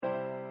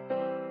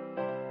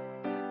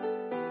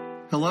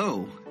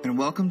Hello, and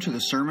welcome to the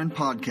Sermon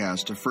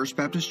Podcast of First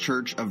Baptist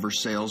Church of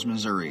Versailles,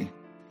 Missouri.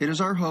 It is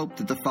our hope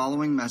that the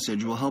following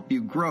message will help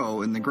you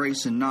grow in the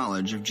grace and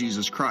knowledge of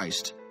Jesus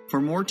Christ.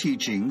 For more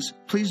teachings,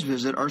 please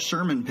visit our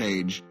sermon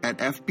page at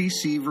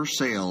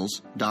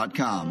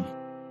fbcversailles.com.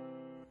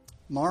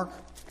 Mark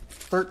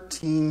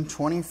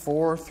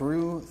 13:24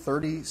 through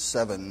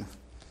 37.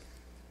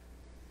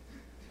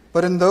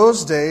 But in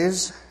those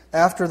days,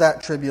 after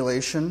that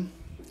tribulation,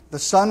 the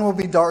sun will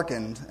be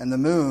darkened, and the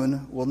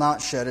moon will not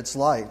shed its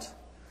light.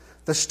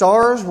 The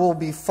stars will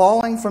be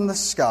falling from the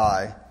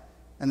sky,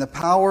 and the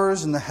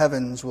powers in the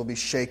heavens will be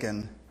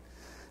shaken.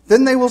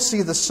 Then they will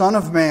see the Son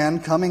of Man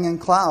coming in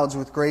clouds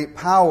with great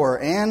power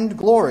and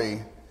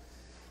glory.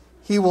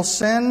 He will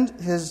send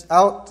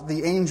out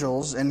the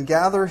angels and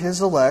gather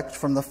his elect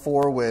from the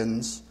four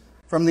winds,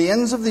 from the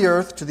ends of the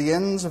earth to the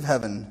ends of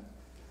heaven.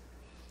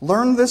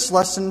 Learn this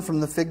lesson from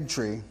the fig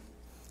tree.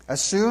 As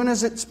soon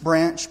as its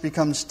branch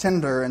becomes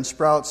tender and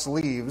sprouts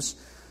leaves,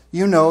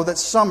 you know that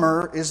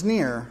summer is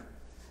near.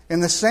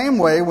 In the same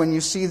way, when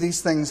you see these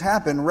things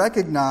happen,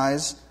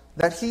 recognize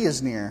that he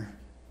is near,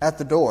 at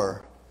the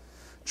door.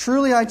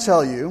 Truly I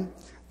tell you,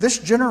 this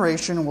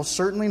generation will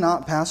certainly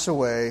not pass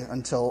away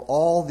until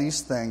all these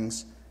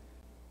things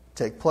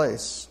take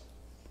place.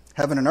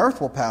 Heaven and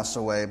earth will pass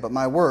away, but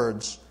my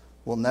words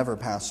will never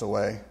pass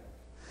away.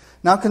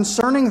 Now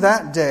concerning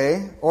that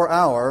day or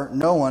hour,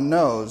 no one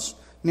knows,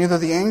 neither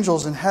the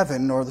angels in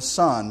heaven nor the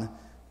Son,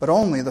 but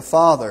only the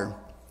Father.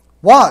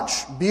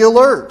 Watch, be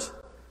alert,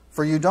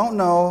 for you don't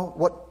know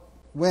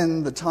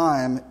when the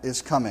time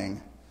is coming.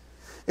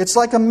 It's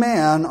like a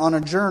man on a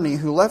journey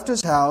who left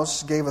his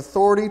house, gave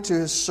authority to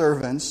his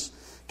servants,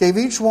 gave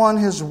each one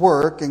his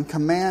work, and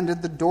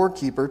commanded the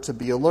doorkeeper to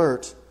be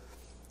alert.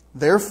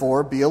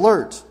 Therefore, be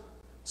alert,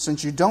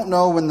 since you don't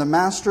know when the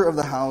master of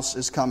the house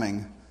is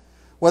coming,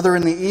 whether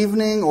in the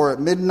evening or at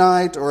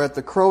midnight or at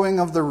the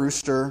crowing of the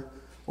rooster,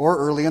 or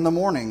early in the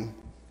morning.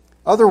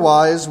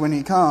 Otherwise, when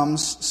he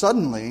comes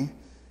suddenly,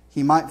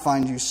 he might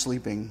find you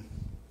sleeping.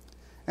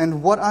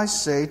 And what I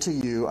say to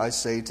you, I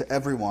say to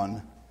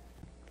everyone,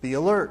 be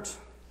alert.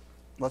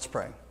 Let's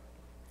pray.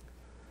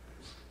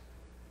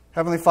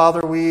 Heavenly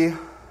Father, we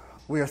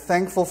are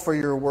thankful for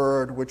your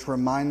word, which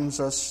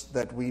reminds us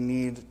that we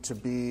need to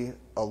be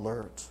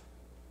alert,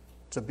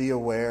 to be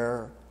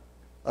aware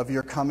of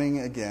your coming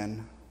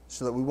again,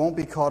 so that we won't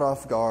be caught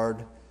off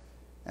guard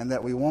and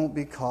that we won't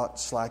be caught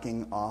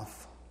slacking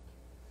off.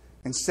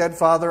 Instead,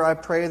 Father, I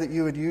pray that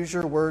you would use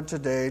your word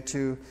today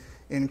to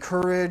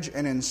encourage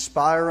and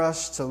inspire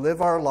us to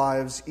live our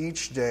lives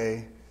each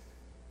day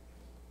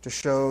to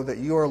show that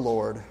you are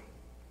Lord.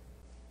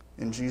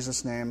 In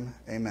Jesus' name,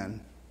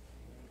 amen.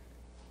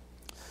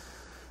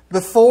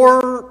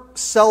 Before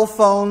cell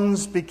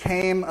phones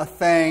became a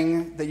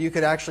thing that you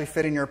could actually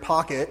fit in your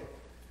pocket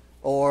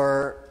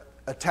or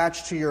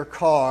attach to your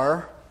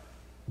car,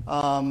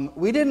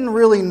 we didn't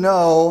really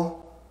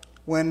know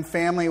when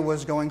family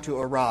was going to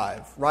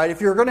arrive, right?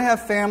 If you were going to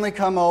have family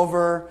come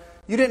over,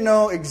 you didn't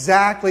know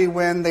exactly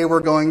when they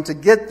were going to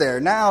get there.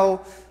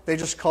 Now, they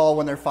just call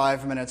when they're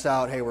 5 minutes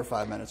out, hey, we're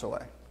 5 minutes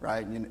away,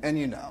 right? And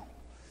you know.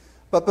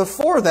 But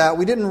before that,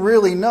 we didn't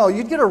really know.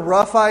 You'd get a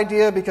rough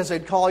idea because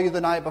they'd call you the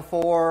night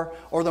before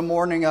or the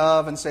morning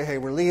of and say, hey,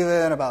 we're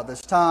leaving about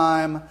this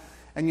time.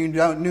 And you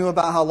knew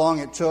about how long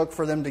it took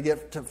for them to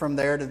get from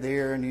there to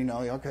there, and you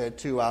know, okay,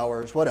 2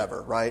 hours,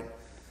 whatever, right?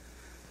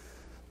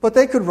 But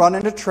they could run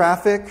into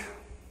traffic.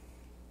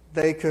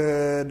 They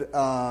could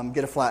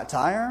get a flat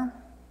tire,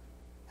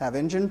 have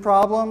engine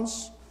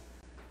problems.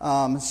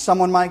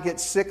 Someone might get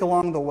sick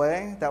along the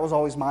way. That was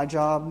always my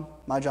job.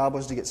 My job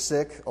was to get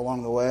sick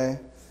along the way.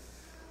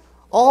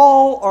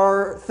 All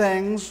are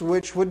things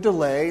which would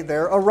delay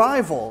their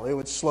arrival. It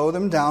would slow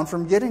them down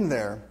from getting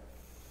there.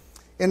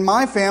 In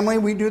my family,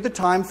 we knew the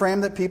time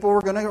frame that people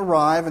were going to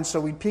arrive, and so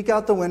we'd peek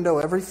out the window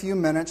every few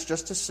minutes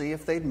just to see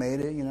if they'd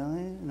made it.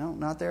 No,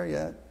 not there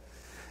yet.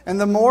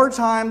 And the more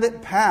time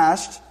that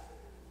passed,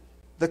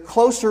 the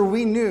closer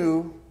we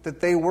knew that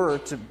they were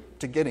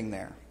to getting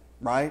there,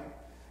 right?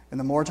 And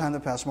the more time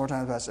that passed,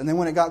 And then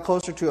when it got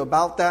closer to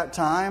about that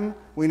time,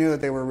 we knew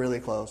that they were really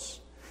close.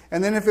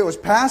 And then if it was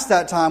past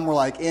that time, we're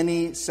like,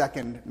 any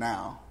second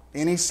now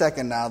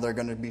they're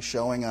going to be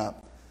showing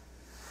up.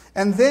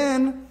 And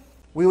then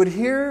we would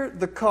hear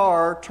the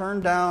car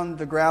turn down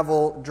the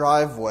gravel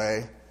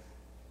driveway.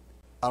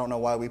 I don't know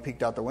why we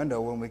peeked out the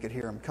window when we could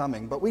hear them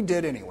coming, but we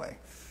did anyway.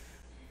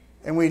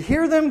 And we'd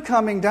hear them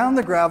coming down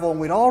the gravel, and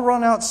we'd all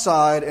run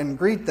outside and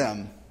greet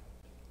them.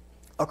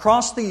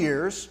 Across the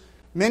years,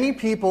 many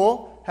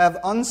people have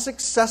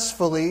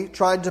unsuccessfully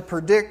tried to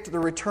predict the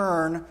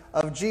return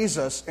of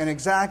Jesus and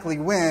exactly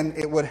when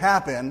it would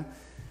happen,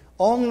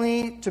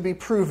 only to be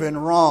proven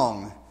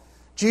wrong.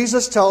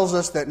 Jesus tells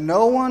us that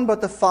no one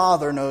but the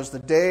Father knows the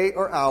day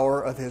or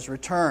hour of his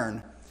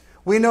return.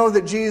 We know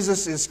that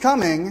Jesus is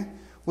coming,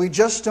 we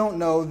just don't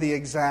know the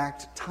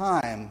exact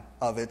time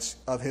of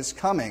his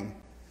coming.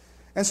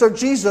 And so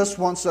Jesus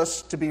wants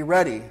us to be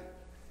ready.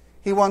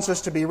 He wants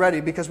us to be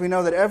ready because we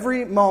know that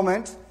every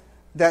moment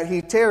that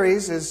he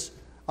tarries is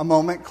a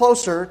moment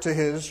closer to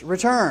his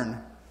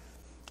return.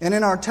 And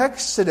in our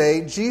text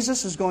today,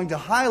 Jesus is going to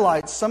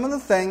highlight some of the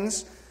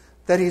things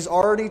that he's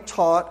already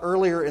taught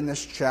earlier in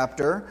this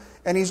chapter,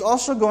 and he's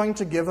also going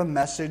to give a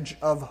message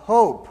of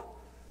hope,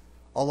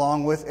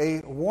 along with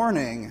a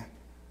warning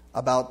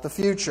about the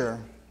future.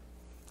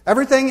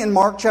 Everything in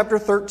Mark chapter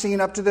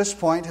 13 up to this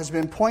point has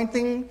been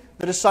pointing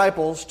the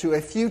disciples to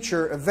a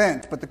future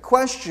event. But the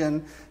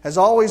question has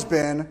always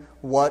been,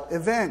 what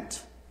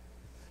event?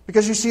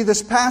 Because you see,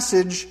 this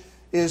passage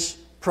is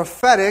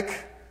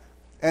prophetic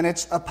and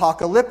it's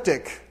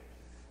apocalyptic,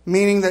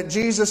 meaning that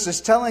Jesus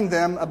is telling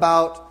them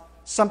about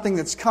something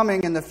that's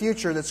coming in the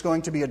future that's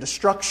going to be a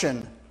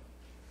destruction.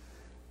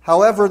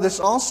 However, this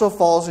also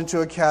falls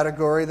into a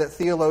category that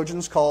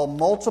theologians call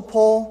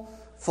multiple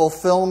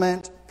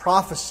fulfillment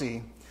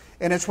prophecy.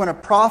 And it's when a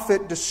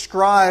prophet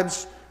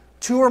describes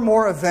two or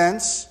more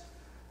events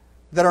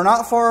that are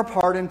not far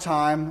apart in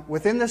time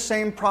within the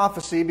same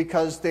prophecy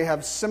because they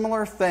have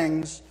similar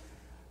things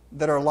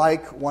that are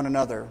like one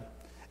another.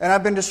 And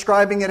I've been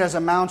describing it as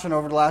a mountain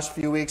over the last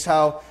few weeks,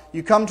 how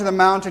you come to the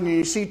mountain and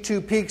you see two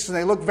peaks and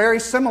they look very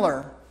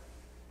similar.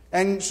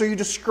 And so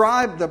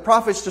the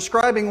prophet's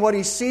describing what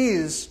he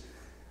sees,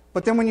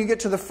 but then when you get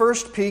to the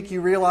first peak,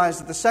 you realize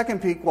that the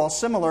second peak, while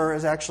similar,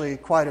 is actually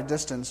quite a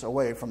distance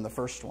away from the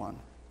first one.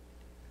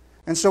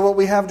 And so what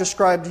we have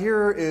described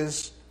here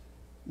is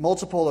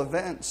multiple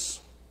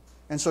events.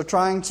 And so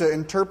trying to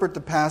interpret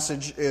the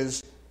passage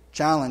is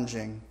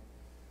challenging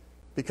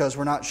because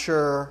we're not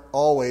sure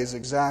always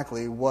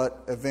exactly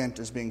what event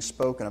is being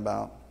spoken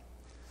about.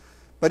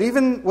 But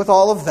even with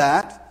all of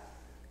that,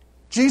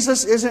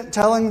 Jesus isn't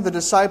telling the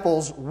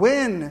disciples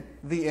when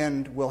the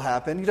end will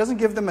happen. He doesn't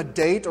give them a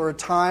date or a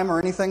time or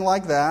anything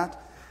like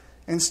that.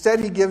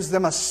 Instead, he gives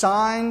them a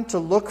sign to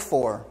look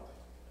for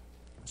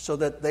so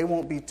that they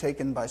won't be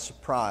taken by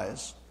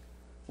surprise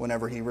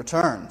whenever he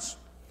returns.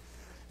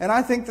 And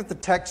I think that the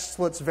text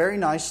splits very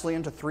nicely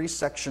into three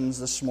sections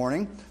this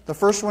morning. The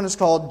first one is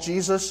called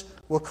Jesus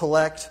Will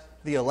Collect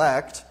the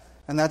Elect,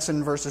 and that's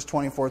in verses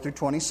 24 through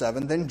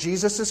 27. Then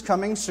Jesus is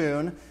Coming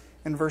Soon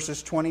in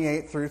verses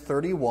 28 through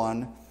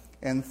 31.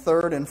 And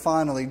third and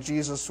finally,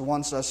 Jesus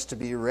Wants Us to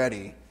Be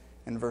Ready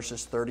in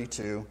verses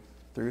 32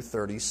 through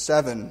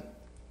 37.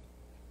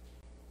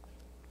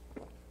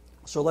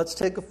 So let's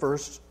take a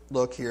first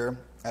look here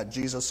at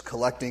Jesus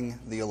collecting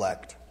the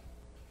elect.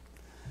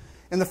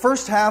 In the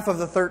first half of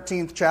the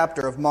 13th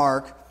chapter of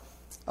Mark,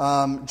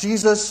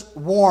 Jesus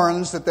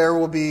warns that there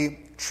will be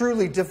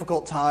truly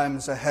difficult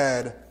times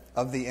ahead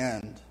of the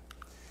end.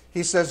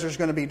 He says there's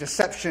going to be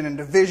deception and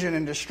division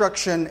and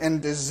destruction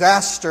and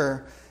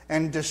disaster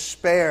and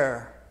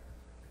despair.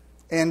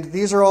 And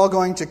these are all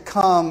going to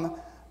come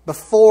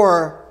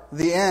before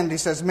the end. He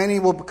says many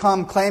will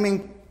come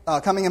coming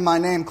in my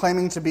name,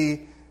 claiming to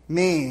be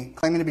me,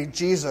 claiming to be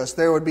Jesus.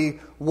 There would be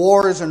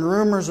wars and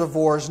rumors of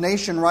wars,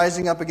 nation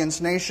rising up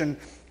against nation,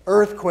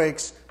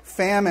 earthquakes,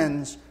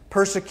 famines,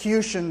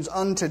 persecutions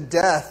unto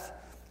death.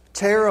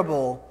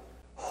 Terrible,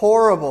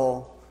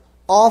 horrible,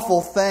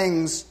 awful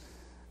things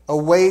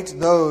await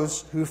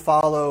those who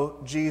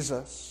follow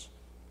Jesus.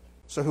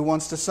 So who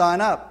wants to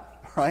sign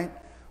up, right?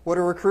 What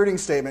a recruiting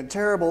statement.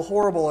 Terrible,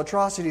 horrible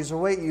atrocities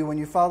await you when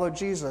you follow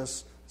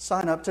Jesus.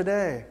 Sign up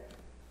today.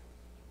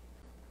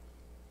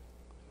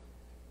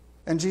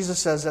 And Jesus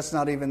says that's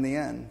not even the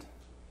end.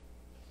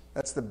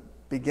 That's the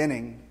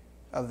beginning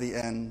of the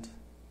end.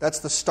 That's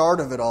the start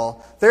of it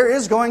all. There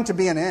is going to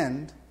be an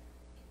end.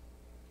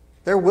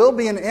 There will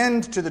be an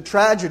end to the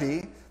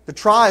tragedy, the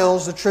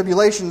trials, the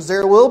tribulations.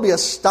 There will be a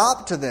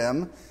stop to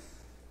them.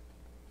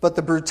 But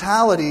the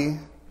brutality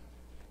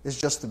is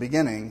just the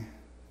beginning.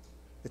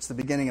 It's the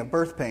beginning of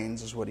birth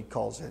pains, is what he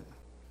calls it.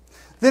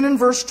 Then in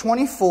verse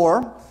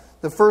 24,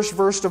 the first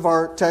verse of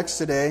our text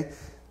today,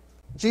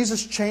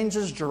 Jesus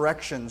changes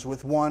directions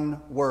with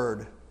one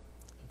word.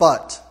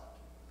 But.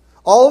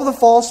 All of the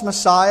false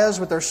messiahs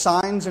with their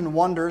signs and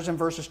wonders in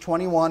verses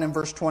 21 and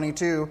verse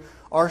 22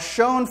 are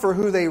shown for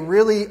who they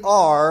really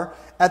are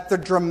at the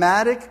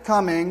dramatic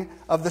coming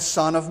of the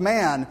Son of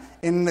Man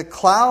in the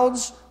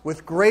clouds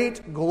with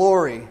great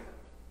glory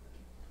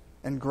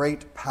and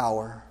great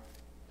power.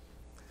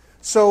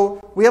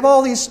 So we have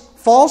all these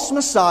false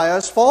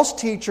messiahs, false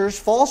teachers,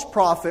 false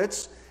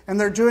prophets, and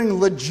they're doing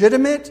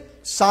legitimate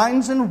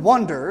signs and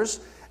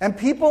wonders. And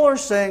people are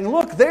saying,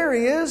 look, there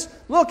he is.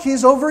 Look,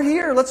 he's over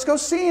here. Let's go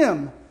see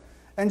him.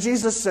 And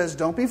Jesus says,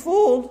 don't be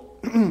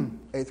fooled.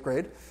 8th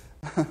grade,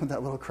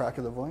 that little crack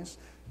of the voice.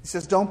 He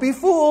says, don't be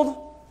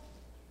fooled.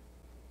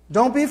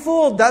 Don't be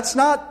fooled. That's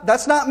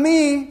not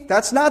me.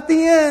 That's not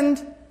the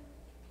end.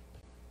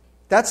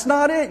 That's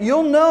not it.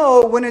 You'll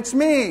know when it's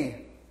me.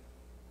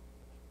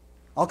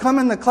 I'll come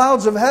in the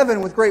clouds of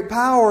heaven with great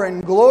power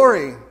and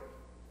glory.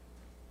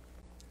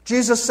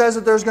 Jesus says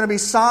that there's going to be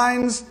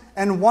signs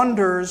and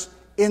wonders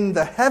in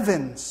the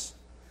heavens.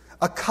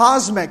 A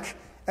cosmic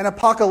and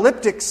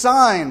apocalyptic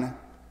sign.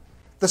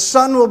 The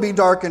sun will be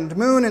darkened,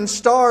 moon and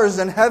stars,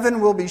 and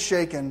heaven will be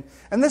shaken.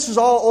 And this is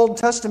all Old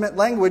Testament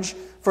language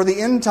for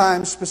the end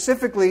times,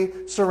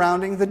 specifically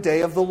surrounding the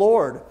day of the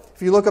Lord.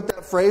 If you look up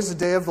that phrase, the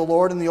day of the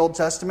Lord, in the Old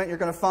Testament, you're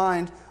going to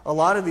find a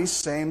lot of these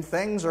same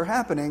things are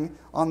happening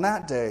on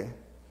that day.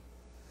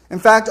 In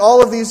fact,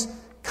 all of these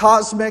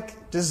cosmic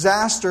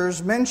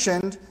disasters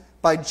mentioned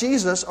by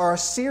Jesus are a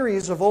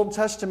series of Old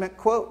Testament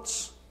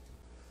quotes.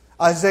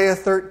 Isaiah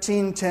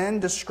 13:10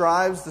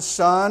 describes the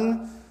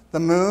sun, the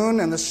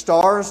moon, and the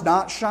stars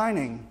not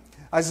shining.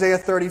 Isaiah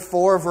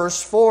 34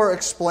 verse 4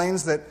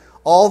 explains that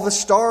all the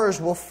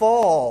stars will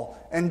fall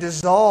and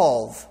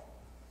dissolve.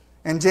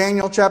 And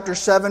Daniel chapter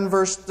 7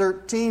 verse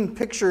 13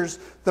 pictures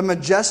the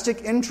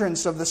majestic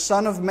entrance of the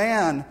Son of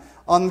Man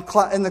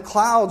in the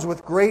clouds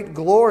with great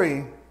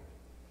glory.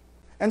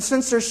 And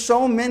since there's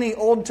so many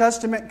Old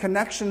Testament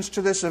connections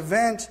to this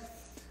event,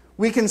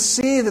 we can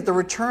see that the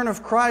return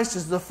of Christ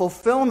is the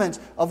fulfillment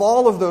of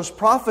all of those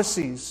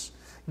prophecies.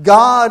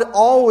 God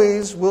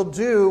always will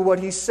do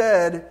what He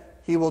said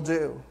He will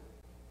do.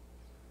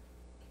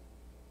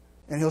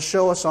 And He'll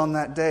show us on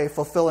that day,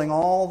 fulfilling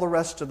all the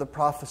rest of the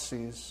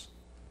prophecies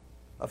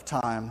of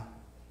time.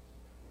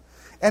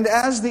 And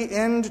as the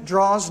end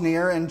draws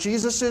near and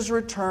Jesus'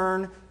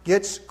 return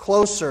gets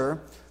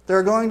closer, there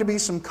are going to be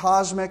some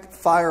cosmic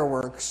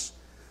fireworks.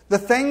 The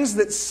things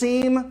that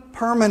seem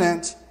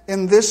permanent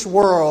in this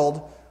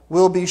world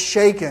will be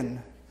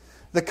shaken.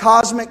 The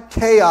cosmic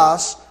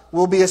chaos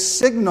will be a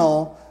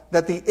signal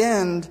that the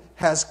end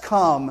has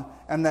come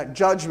and that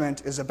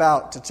judgment is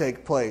about to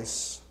take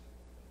place.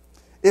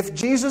 If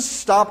Jesus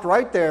stopped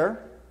right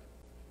there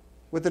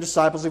with the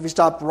disciples, if He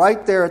stopped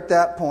right there at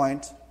that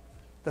point,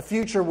 the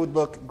future would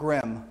look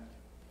grim.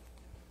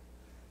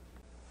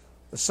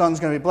 The sun's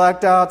going to be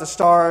blacked out, the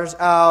stars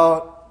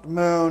out, the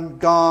moon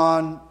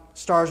gone,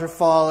 stars are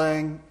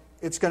falling.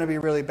 It's going to be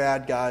really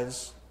bad,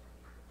 guys.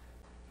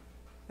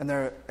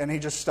 And He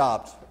just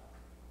stopped.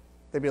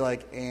 They'd be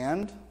like,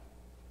 and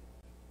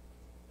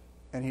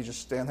He'd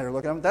just stand there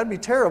looking at them. That'd be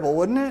terrible,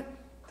 wouldn't it?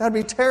 That'd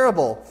be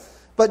terrible.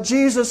 But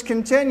Jesus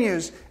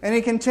continues, and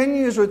He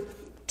continues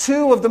with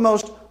two of the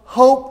most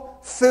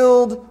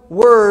hope-filled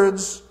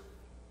words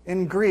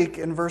in Greek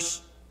in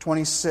verse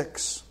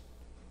 26.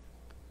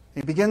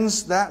 He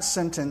begins that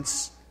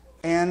sentence,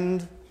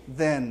 and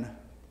then.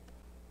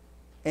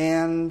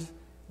 And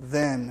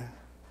then.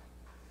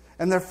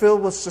 And they're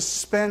filled with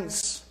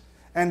suspense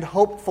and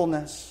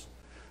hopefulness.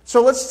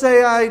 So let's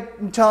say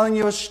I'm telling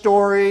you a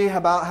story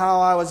about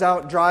how I was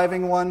out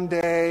driving one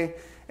day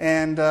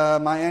and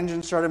my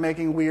engine started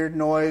making weird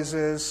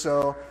noises,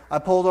 so I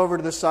pulled over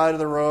to the side of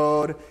the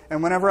road,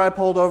 and whenever I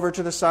pulled over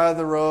to the side of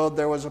the road,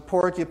 there was a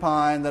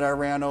porcupine that I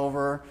ran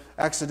over,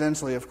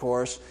 accidentally of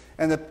course,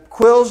 and the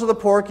quills of the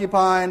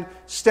porcupine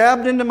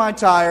stabbed into my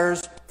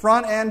tires,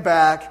 front and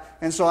back,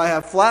 and so I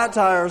have flat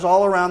tires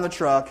all around the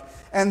truck.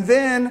 And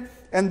then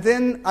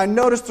I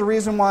noticed the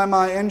reason why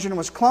my engine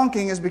was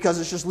clunking is because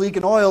it's just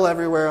leaking oil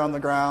everywhere on the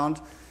ground.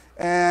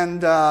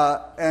 And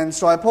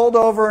so I pulled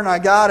over and I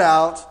got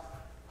out.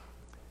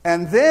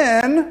 And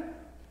then,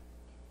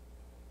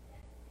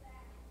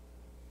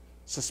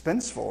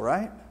 suspenseful,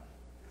 right?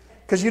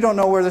 Because you don't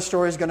know where the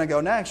story is going to go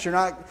next. You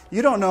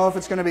don't know if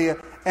it's going to be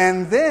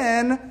and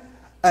then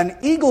an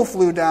eagle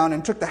flew down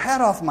and took the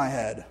hat off my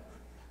head.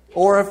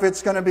 Or if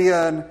it's going to be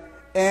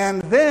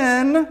and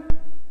then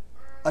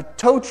a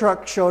tow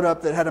truck showed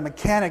up that had a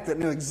mechanic that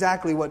knew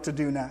exactly what to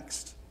do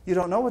next. You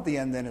don't know what the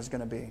end then is going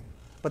to be.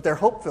 But they're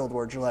hope-filled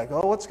words. You're like,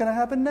 oh, what's going to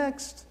happen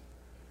next?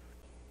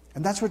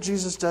 And that's what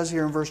Jesus does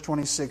here in verse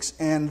 26.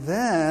 And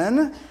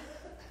then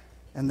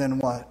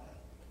what?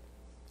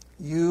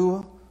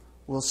 You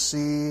will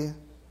see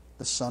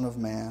the Son of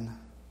Man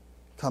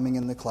coming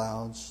in the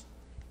clouds.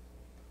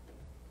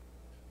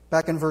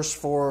 Back in verse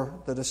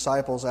 4, the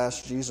disciples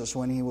asked Jesus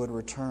when He would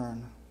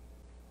return.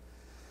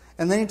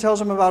 And then He tells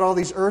them about all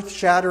these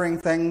earth-shattering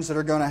things that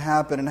are going to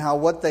happen and how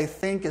what they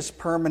think is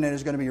permanent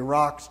is going to be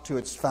rocked to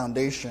its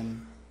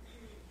foundation.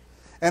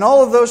 And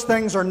all of those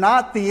things are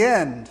not the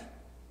end.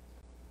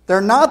 They're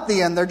not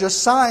the end. They're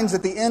just signs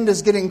that the end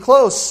is getting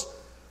close.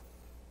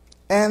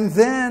 And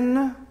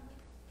then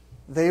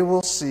they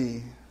will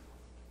see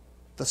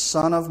the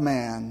Son of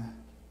Man.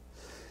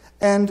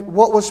 And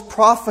what was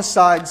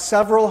prophesied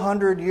several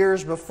hundred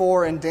years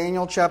before in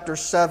Daniel chapter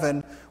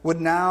 7 would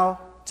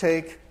now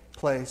take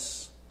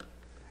place.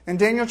 In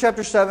Daniel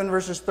chapter 7,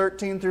 verses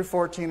 13 through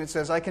 14, it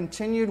says, I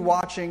continued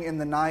watching in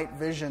the night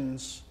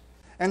visions,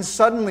 and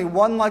suddenly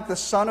one like the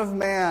Son of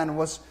Man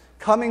was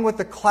coming with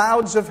the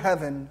clouds of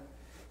heaven.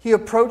 He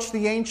approached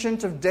the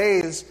Ancient of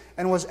Days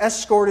and was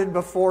escorted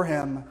before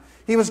Him.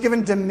 He was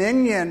given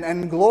dominion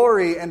and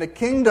glory and a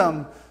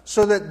kingdom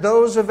so that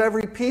those of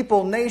every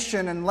people,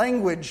 nation, and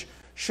language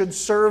should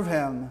serve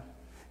Him.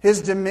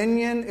 His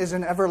dominion is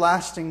an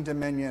everlasting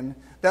dominion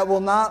that will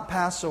not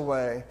pass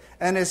away,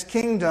 and His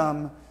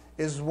kingdom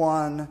is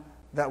one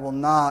that will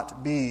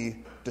not be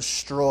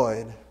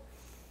destroyed.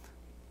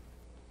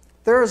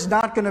 There is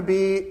not going to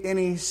be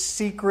any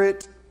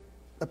secret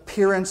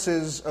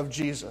appearances of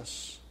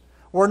Jesus.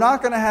 We're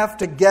not going to have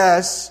to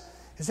guess,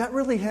 is that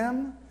really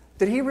Him?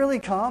 Did He really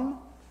come?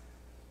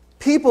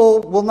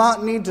 People will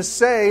not need to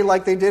say,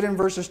 like they did in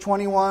verses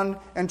 21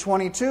 and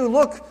 22,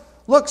 look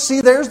Look,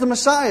 see, there's the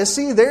Messiah.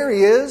 See, there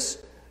he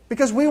is.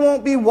 Because we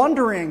won't be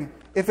wondering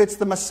if it's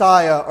the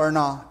Messiah or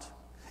not.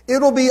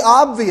 It'll be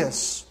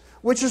obvious,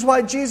 which is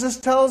why Jesus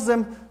tells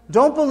them,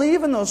 don't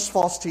believe in those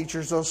false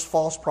teachers, those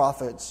false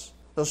prophets,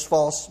 those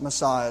false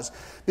messiahs.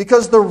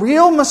 Because the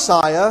real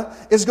Messiah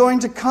is going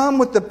to come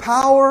with the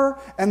power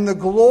and the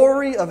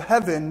glory of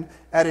heaven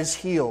at his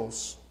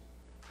heels.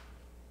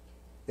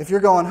 If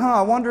you're going,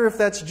 I wonder if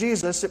that's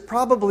Jesus, it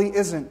probably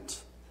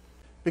isn't.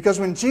 Because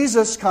when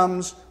Jesus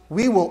comes,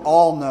 we will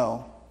all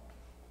know.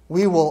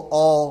 We will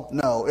all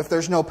know. If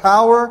there's no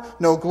power,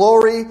 no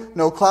glory,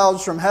 no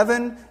clouds from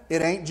heaven,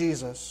 it ain't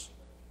Jesus.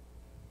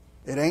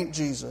 It ain't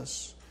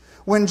Jesus.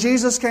 When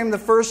Jesus came the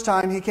first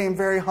time, he came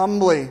very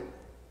humbly,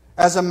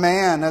 as a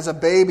man, as a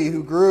baby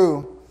who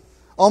grew.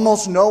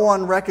 Almost no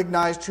one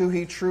recognized who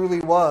he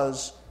truly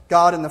was,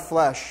 God in the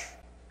flesh.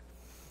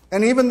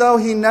 And even though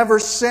he never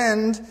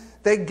sinned,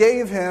 they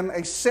gave him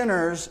a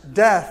sinner's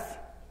death.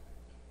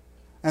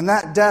 And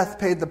that death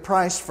paid the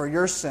price for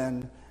your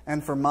sin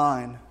and for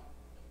mine.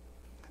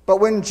 But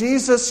when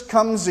Jesus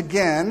comes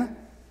again,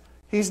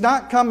 he's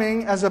not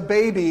coming as a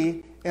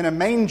baby in a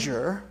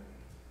manger.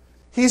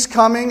 He's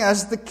coming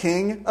as the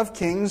King of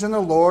Kings and the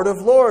Lord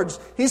of Lords.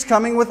 He's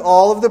coming with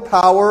all of the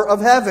power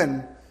of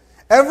heaven.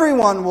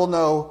 Everyone will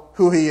know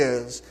who he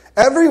is.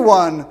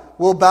 Everyone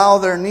will bow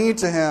their knee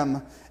to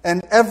him.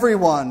 And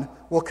everyone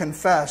will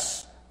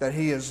confess that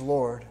he is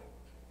Lord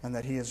and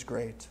that he is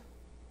great.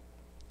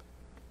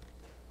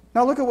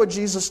 Now look at what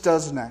Jesus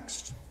does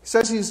next. He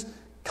says he's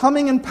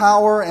coming in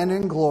power and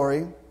in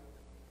glory.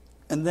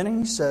 And then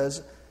he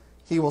says,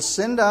 he will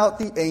send out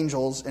the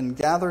angels and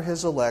gather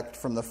his elect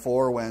from the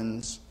four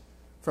winds,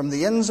 from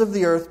the ends of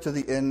the earth to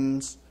the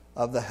ends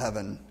of the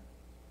heaven.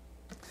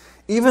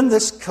 Even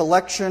this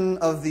collection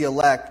of the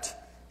elect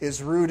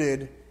is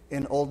rooted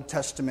in Old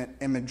Testament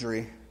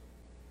imagery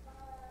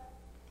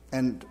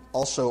and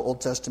also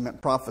Old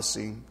Testament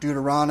prophecy.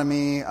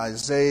 Deuteronomy,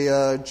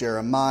 Isaiah,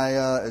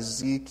 Jeremiah,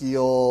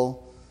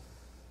 Ezekiel,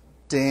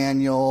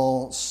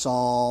 Daniel,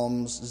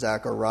 Psalms,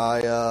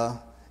 Zechariah.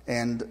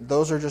 And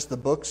those are just the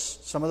books,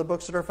 some of the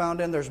books that are found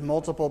in. There's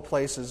multiple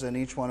places in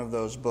each one of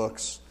those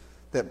books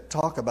that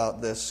talk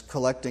about this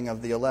collecting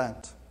of the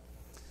elect.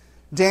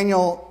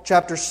 Daniel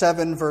chapter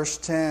 7 verse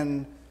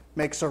 10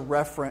 makes a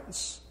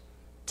reference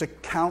to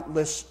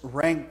countless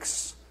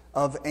ranks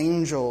of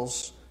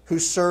angels who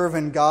serve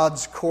in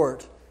God's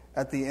court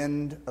at the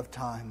end of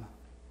time.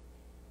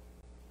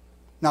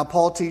 Now,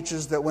 Paul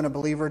teaches that when a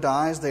believer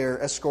dies, they are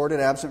escorted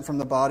absent from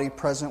the body,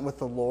 present with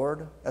the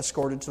Lord,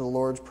 escorted to the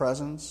Lord's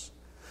presence.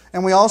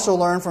 And we also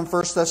learn from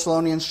 1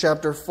 Thessalonians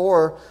chapter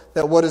 4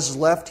 that what is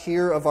left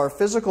here of our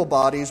physical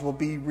bodies will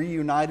be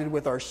reunited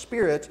with our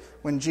spirit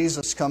when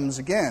Jesus comes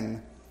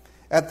again.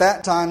 At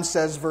that time,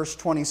 says verse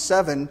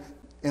 27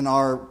 in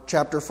our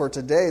chapter for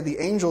today, the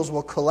angels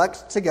will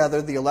collect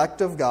together the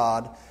elect of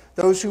God,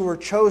 those who were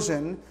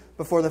chosen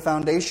before the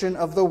foundation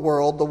of the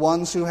world, the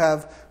ones who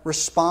have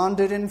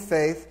responded in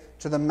faith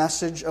to the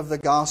message of the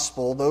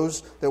gospel, those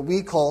that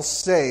we call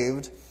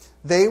saved.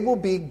 They will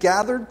be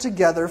gathered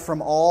together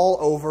from all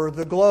over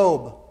the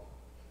globe.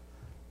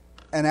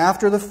 And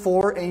after the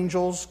four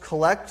angels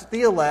collect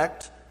the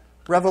elect,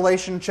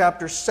 Revelation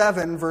chapter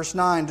 7 verse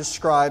 9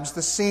 describes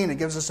the scene. It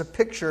gives us a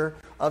picture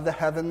of the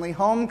heavenly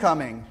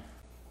homecoming.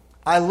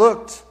 I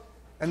looked,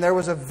 and there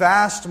was a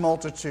vast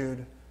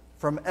multitude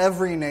from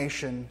every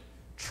nation,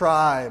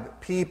 tribe,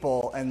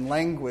 people, and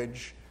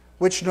language,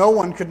 which no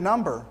one could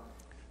number,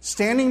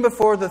 standing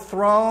before the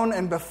throne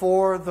and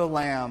before the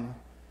Lamb.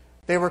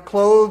 They were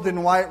clothed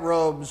in white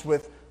robes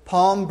with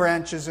palm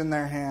branches in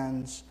their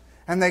hands.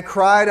 And they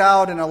cried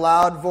out in a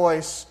loud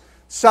voice,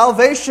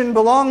 "Salvation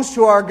belongs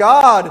to our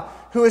God,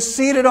 who is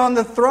seated on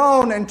the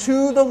throne, and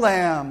to the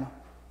Lamb."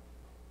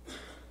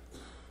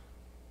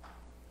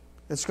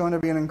 It's going to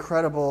be an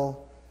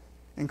incredible,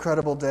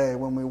 incredible day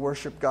when we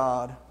worship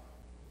God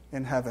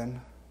in heaven.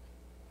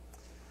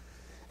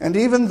 And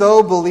even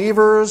though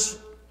believers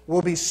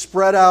will be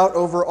spread out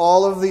over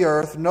all of the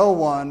earth, no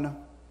one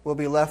will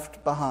be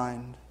left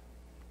behind.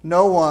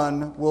 No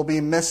one will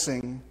be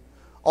missing.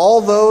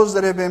 All those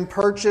that have been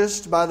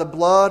purchased by the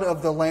blood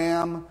of the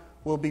Lamb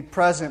will be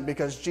present,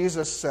 because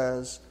Jesus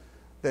says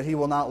that he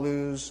will not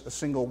lose a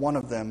single one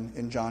of them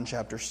in John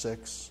chapter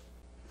 6.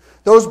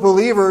 Those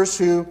believers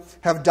who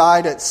have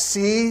died at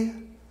sea,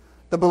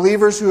 the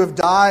believers who have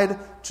died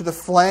to the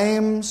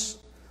flames,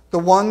 the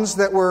ones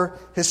that were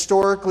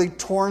historically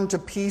torn to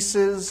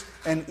pieces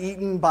and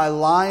eaten by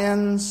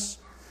lions,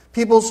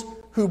 people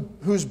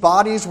whose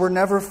bodies were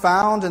never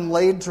found and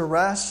laid to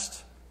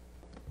rest,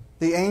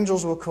 the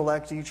angels will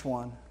collect each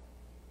one.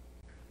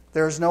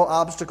 There is no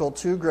obstacle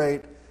too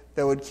great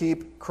that would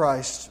keep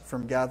Christ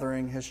from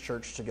gathering his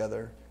church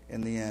together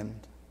in the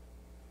end.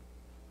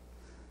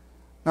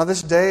 Now,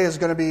 this day is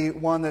going to be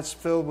one that's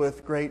filled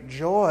with great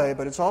joy,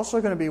 but it's also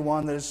going to be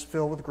one that is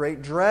filled with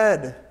great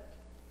dread.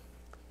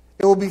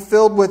 It will be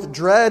filled with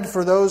dread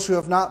for those who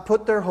have not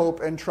put their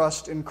hope and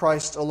trust in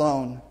Christ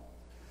alone,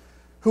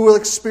 who will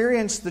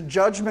experience the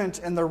judgment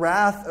and the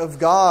wrath of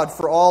God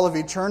for all of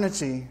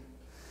eternity.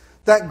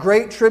 That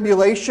great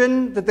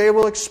tribulation that they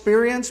will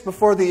experience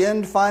before the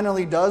end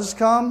finally does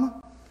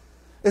come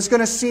is going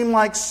to seem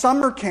like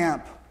summer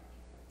camp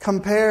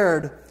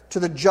compared to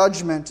the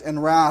judgment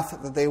and wrath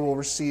that they will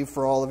receive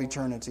for all of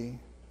eternity.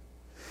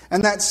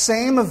 And that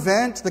same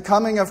event, the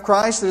coming of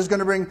Christ, that is going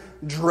to bring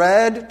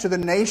dread to the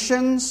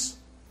nations,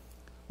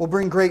 will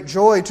bring great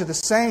joy to the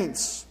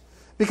saints.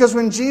 Because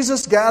when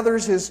Jesus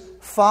gathers His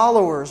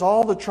followers,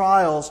 all the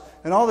trials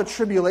and all the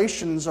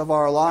tribulations of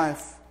our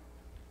life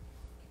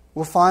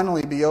will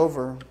finally be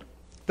over.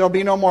 There'll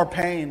be no more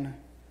pain.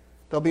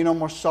 There'll be no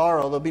more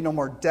sorrow. There'll be no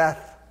more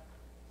death.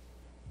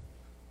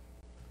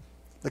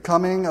 The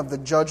coming of the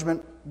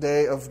judgment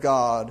day of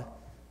God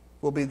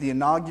will be the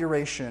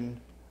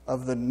inauguration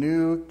of the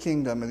new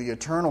kingdom, of the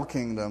eternal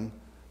kingdom,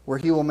 where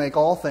He will make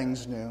all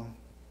things new,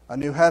 a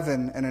new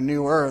heaven and a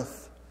new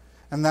earth.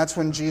 And that's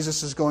when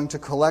Jesus is going to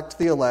collect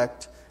the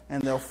elect,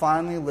 and they'll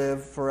finally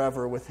live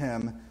forever with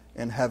Him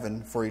in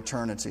heaven for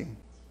eternity.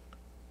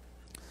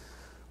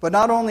 But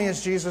not only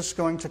is Jesus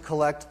going to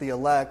collect the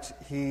elect,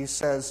 He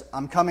says,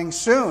 I'm coming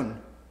soon,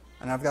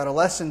 and I've got a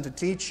lesson to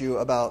teach you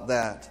about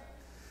that.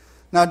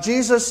 Now,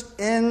 Jesus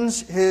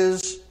ends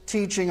His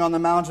teaching on the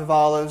Mount of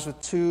Olives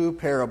with two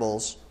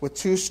parables, with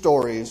two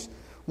stories.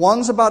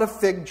 One's about a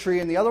fig tree,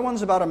 and the other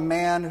one's about a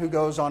man who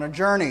goes on a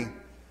journey.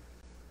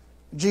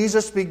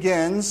 Jesus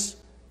begins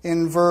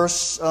in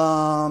verse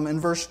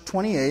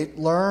 28,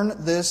 learn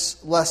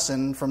this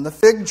lesson from the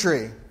fig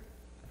tree.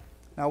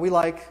 Now, we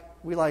like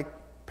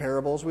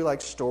parables, we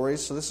like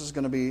stories, so this is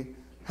going to be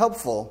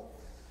helpful.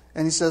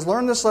 And He says,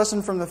 learn this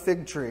lesson from the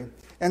fig tree.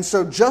 And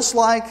so just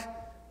like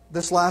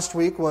this last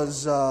week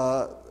was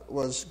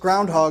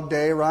Groundhog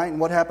Day, right? And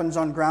what happens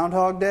on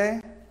Groundhog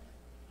Day?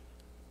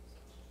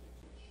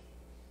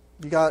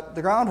 You got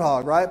the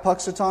groundhog, right?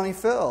 Punxsutawney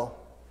Phil.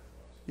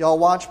 Y'all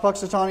watch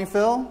Punxsutawney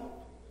Phil?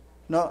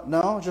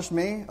 No, just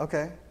me?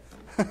 Okay.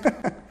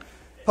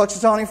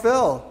 Punxsutawney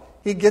Phil.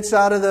 He gets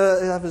out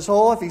of his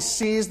hole. If he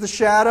sees the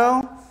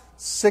shadow,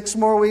 6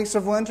 more weeks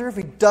of winter. If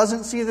he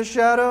doesn't see the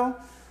shadow,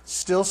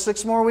 still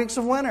 6 more weeks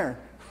of winter.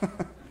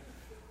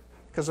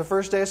 Because the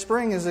first day of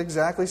spring is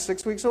exactly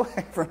 6 weeks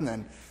away from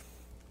then.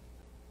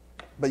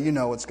 But you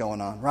know what's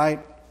going on, right?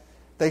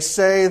 They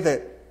say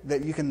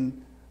that you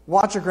can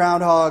watch a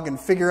groundhog and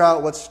figure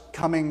out what's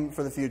coming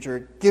for the future.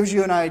 It gives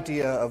you an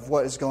idea of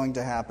what is going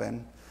to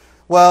happen.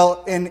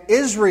 Well, in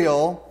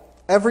Israel,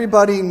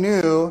 everybody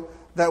knew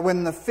that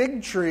when the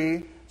fig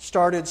tree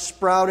started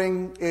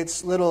sprouting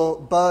its little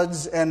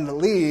buds and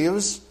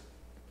leaves,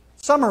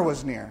 summer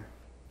was near.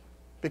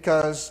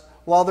 Because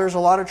while there's a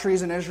lot of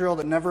trees in Israel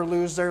that never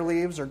lose their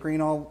leaves, are green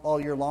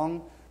all year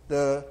long,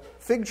 the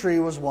fig tree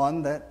was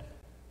one that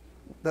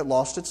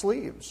lost its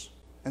leaves.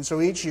 And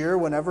so each year,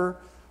 whenever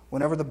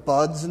the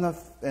buds and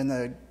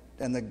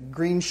the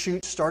green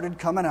shoots started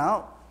coming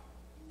out,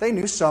 they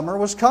knew summer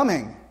was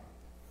coming.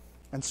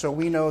 And so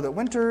we know that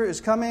winter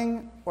is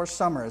coming or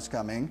summer is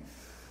coming.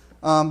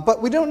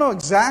 But we don't know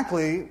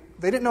exactly.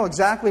 They didn't know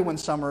exactly when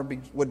summer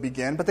would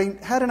begin, but they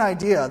had an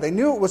idea. They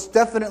knew it was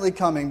definitely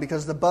coming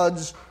because the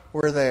buds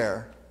were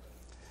there.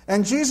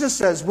 And Jesus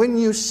says, when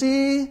you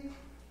see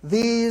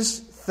these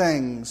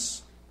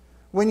things,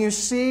 and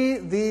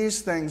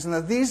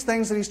these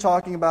things that He's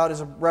talking about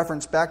is a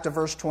reference back to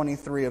verse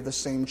 23 of the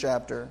same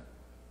chapter.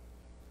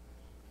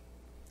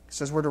 He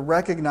says we're to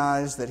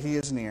recognize that He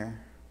is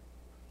near.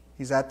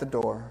 He's at the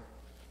door.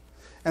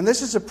 And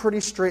this is a pretty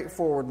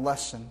straightforward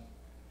lesson.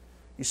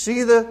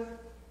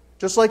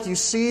 Just like you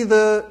see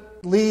the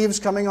leaves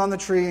coming on the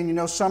tree and you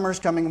know summer's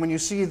coming, when you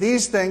see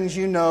these things,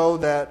 you know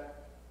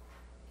that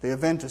the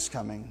event is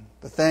coming.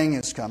 The thing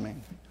is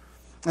coming.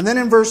 And then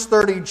in verse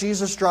 30,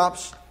 Jesus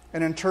drops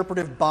an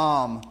interpretive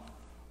bomb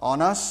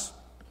on us.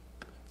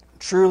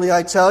 Truly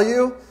I tell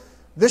you,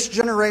 this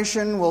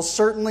generation will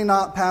certainly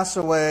not pass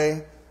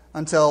away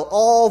until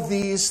all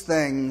these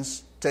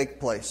things take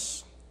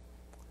place.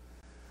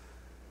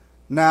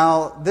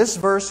 Now, this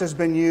verse has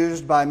been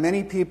used by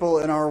many people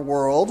in our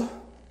world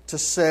to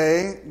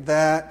say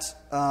that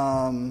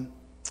the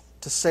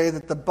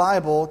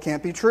Bible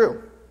can't be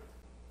true.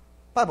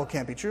 The Bible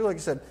can't be true. Like I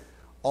said,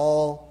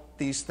 all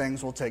these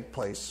things will take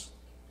place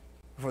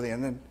before the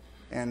end.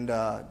 And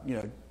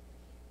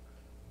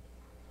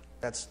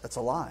that's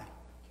a lie.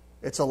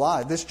 It's a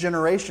lie. This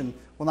generation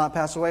will not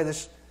pass away.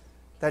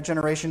 That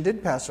generation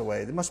did pass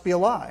away. It must be a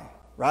lie,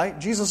 right?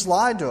 Jesus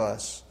lied to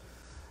us.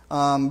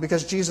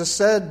 Because Jesus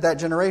said that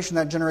generation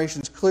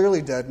is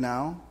clearly dead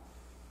now.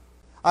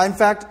 I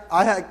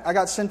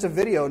got sent a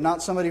video,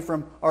 not somebody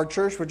from our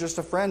church, but just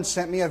a friend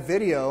sent me a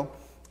video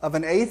of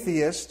an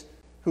atheist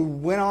who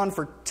went on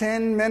for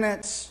 10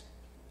 minutes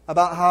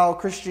about how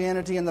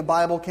Christianity and the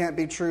Bible can't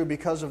be true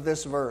because of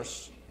this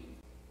verse.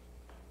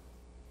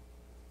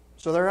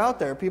 So they're out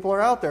there. People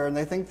are out there, and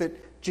they think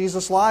that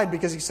Jesus lied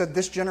because He said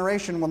this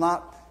generation will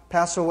not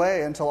pass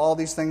away until all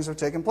these things have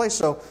taken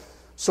place.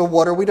 So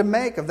what are we to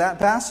make of that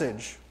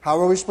passage? How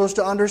are we supposed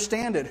to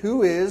understand it?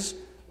 Who is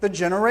the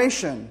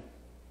generation?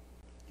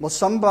 Well,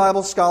 some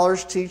Bible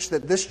scholars teach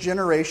that this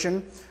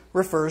generation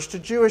refers to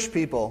Jewish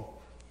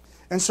people.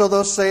 And so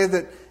they'll say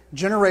that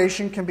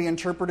generation can be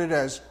interpreted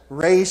as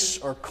race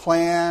or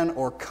clan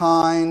or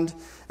kind.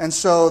 And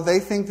so they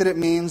think that it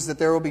means that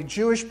there will be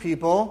Jewish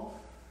people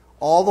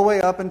all the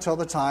way up until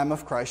the time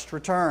of Christ's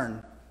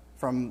return.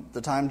 From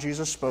the time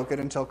Jesus spoke it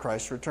until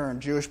Christ's return,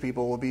 Jewish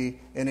people will be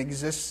in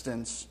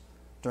existence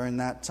during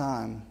that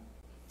time.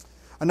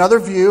 Another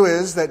view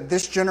is that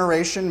this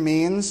generation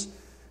means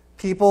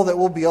people that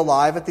will be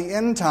alive at the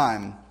end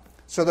time.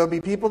 So there'll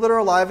be people that are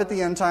alive at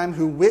the end time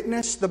who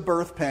witness the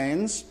birth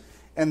pains,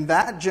 and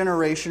that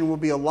generation will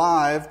be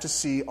alive to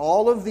see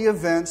all of the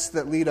events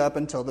that lead up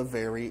until the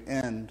very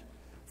end,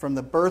 from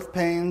the birth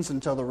pains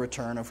until the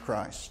return of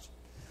Christ.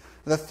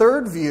 The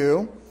third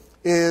view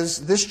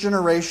is this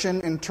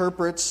generation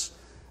interprets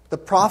the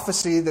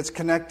prophecy that's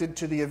connected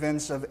to the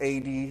events of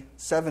AD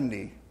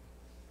 70,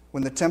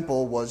 when the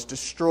temple was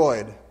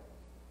destroyed.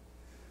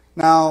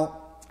 Now,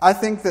 I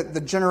think that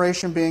the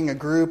generation being a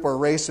group or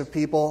race of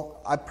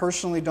people, I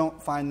personally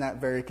don't find that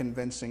very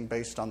convincing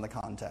based on the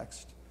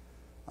context.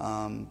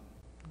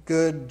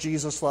 Good,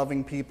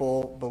 Jesus-loving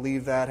people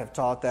believe that, have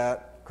taught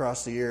that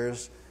across the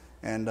years,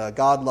 and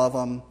God love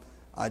them.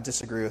 I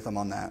disagree with them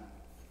on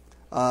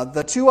that.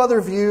 The two other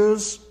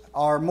views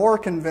are more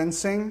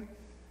convincing.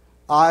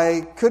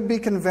 I could be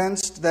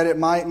convinced that it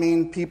might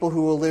mean people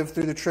who will live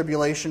through the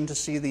tribulation to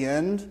see the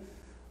end,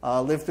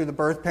 live through the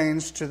birth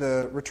pains to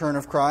the return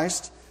of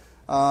Christ.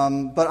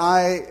 But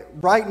I,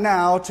 right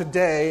now,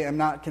 today, am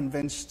not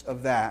convinced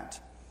of that.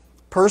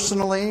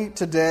 Personally,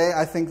 today,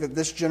 I think that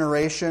this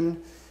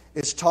generation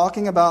is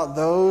talking about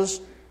those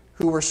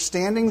who were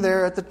standing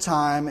there at the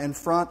time in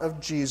front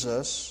of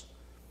Jesus,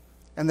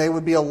 and they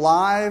would be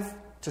alive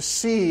to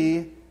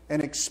see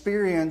and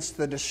experience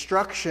the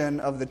destruction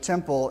of the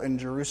temple in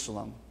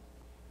Jerusalem.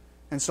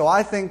 And so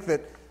I think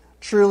that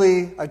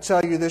truly, I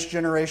tell you, this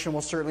generation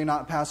will certainly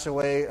not pass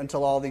away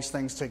until all these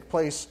things take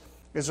place,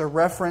 is a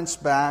reference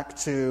back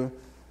to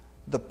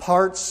the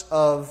parts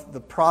of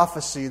the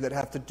prophecy that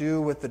have to do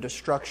with the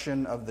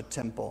destruction of the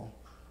temple.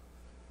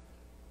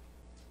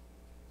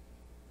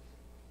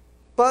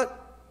 But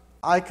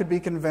I could be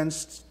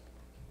convinced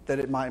that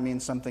it might mean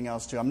something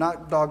else too. I'm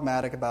not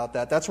dogmatic about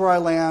that. That's where I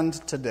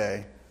land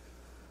today.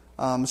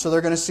 So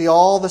they're going to see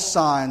all the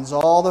signs,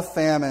 all the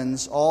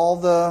famines, all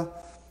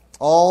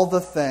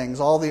the things,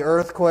 all the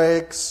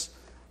earthquakes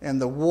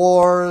and the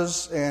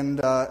wars.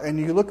 And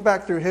you look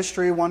back through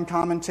history, one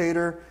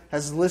commentator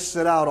has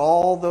listed out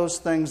all those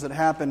things that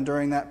happened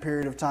during that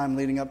period of time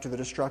leading up to the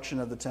destruction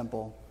of the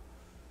temple.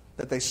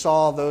 That they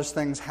saw those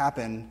things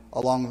happen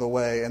along the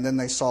way, and then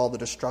they saw the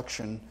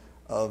destruction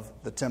of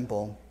the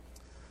temple.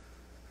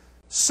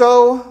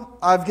 So,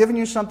 I've given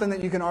you something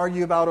that you can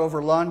argue about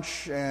over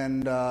lunch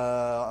and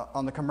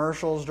on the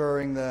commercials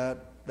during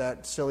that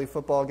silly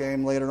football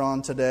game later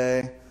on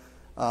today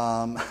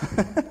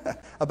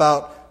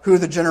about who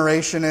the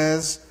generation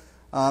is.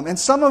 And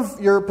some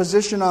of your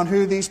position on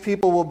who these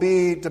people will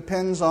be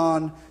depends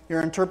on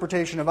your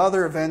interpretation of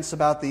other events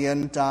about the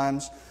end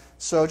times.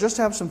 So just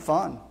have some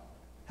fun.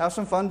 Have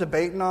some fun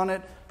debating on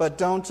it, but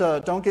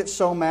don't get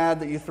so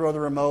mad that you throw the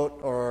remote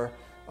or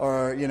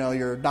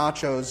your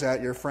nachos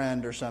at your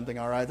friend or something,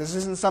 all right? This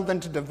isn't something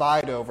to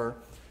divide over,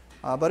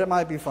 but it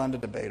might be fun to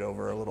debate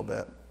over a little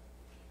bit.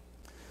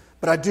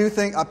 But I do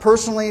think,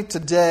 personally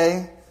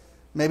today,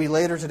 maybe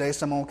later today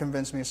someone will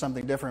convince me of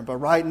something different, but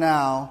right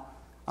now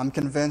I'm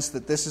convinced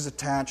that this is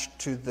attached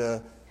to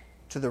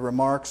the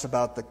remarks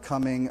about the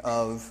coming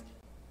of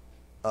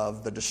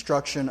the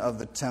destruction of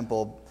the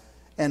temple,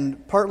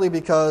 and partly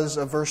because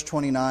of verse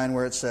 29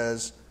 where it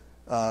says,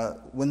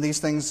 when these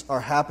things are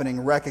happening,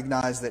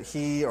 recognize that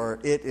he or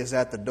it is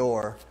at the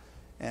door.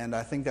 And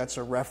I think that's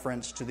a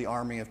reference to the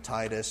army of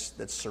Titus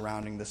that's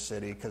surrounding the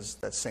city, because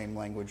that same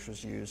language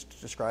was used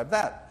to describe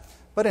that.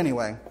 But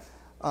anyway,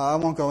 I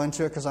won't go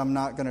into it because I'm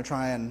not going to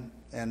try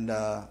and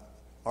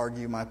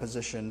argue my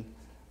position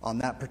on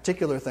that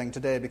particular thing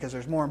today, because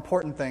there's more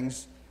important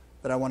things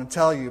that I want to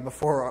tell you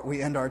before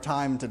we end our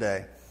time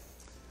today.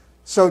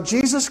 So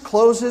Jesus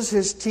closes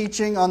his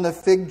teaching on the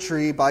fig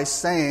tree by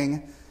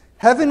saying,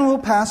 "Heaven will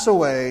pass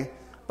away,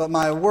 but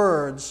my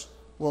words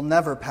will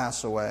never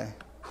pass away."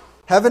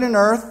 Heaven and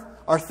earth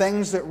are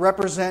things that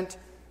represent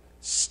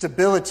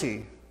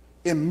stability,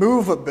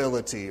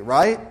 immovability,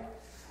 right?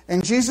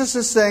 And Jesus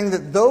is saying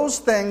that those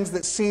things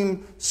that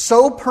seem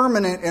so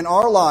permanent in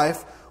our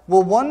life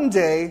will one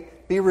day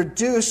be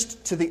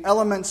reduced to the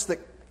elements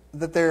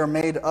that they are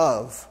made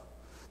of.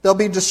 They'll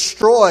be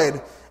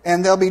destroyed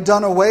and they'll be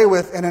done away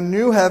with, and a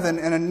new heaven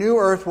and a new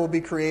earth will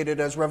be created,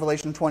 as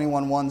Revelation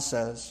 21:1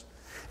 says.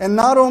 And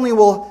not only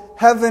will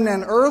heaven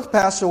and earth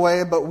pass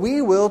away, but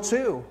we will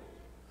too.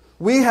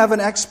 We have an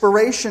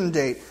expiration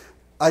date.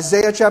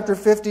 Isaiah chapter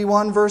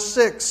 51 verse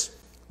 6.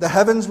 The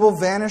heavens will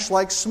vanish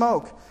like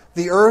smoke.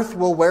 The earth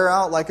will wear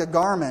out like a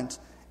garment.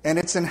 And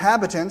its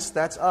inhabitants,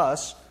 that's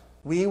us,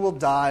 we will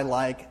die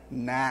like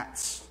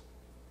gnats.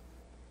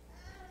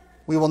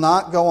 We will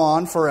not go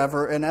on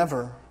forever and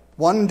ever.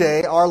 One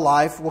day our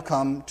life will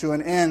come to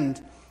an end.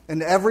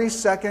 And every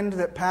second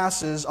that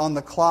passes on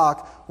the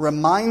clock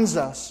reminds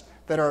us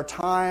that our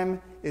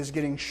time is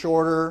getting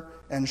shorter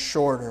and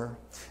shorter.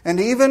 And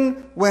even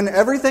when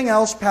everything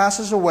else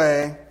passes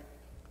away,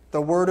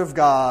 the Word of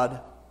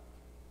God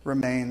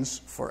remains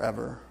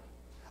forever.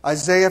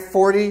 Isaiah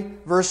 40,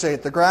 verse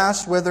 8, the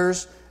grass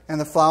withers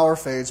and the flower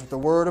fades, but the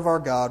Word of our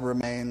God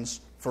remains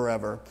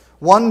forever.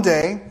 One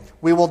day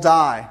we will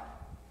die,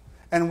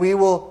 and we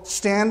will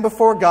stand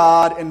before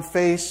God and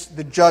face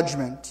the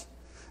judgment.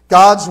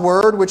 God's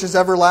Word, which is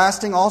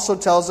everlasting, also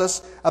tells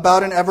us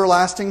about an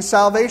everlasting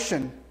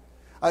salvation.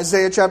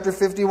 Isaiah chapter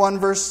 51,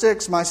 verse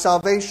 6, my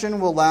salvation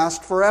will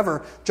last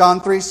forever.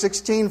 John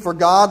 3:16, for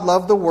God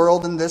loved the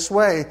world in this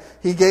way.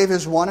 He gave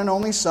His one and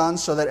only Son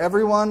so that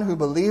everyone who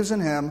believes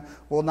in Him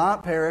will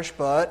not perish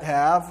but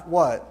have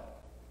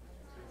what?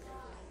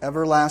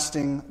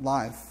 Everlasting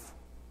life.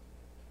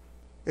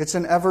 It's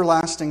an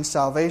everlasting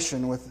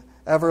salvation with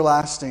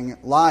everlasting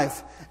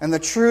life. And the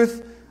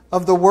truth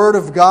of the Word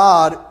of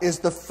God is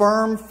the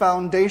firm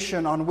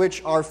foundation on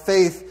which our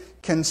faith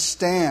can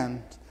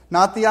stand.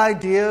 Not the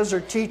ideas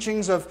or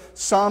teachings of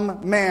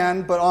some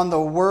man, but on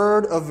the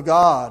Word of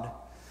God.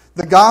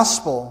 The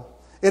gospel,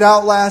 it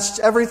outlasts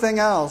everything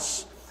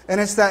else.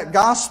 And it's that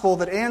gospel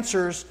that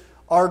answers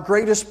our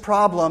greatest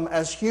problem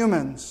as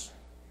humans,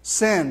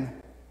 sin.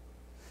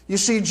 You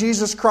see,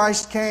 Jesus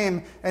Christ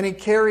came and He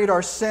carried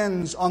our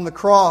sins on the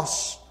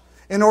cross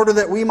in order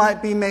that we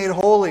might be made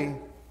holy,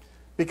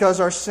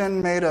 because our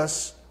sin made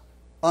us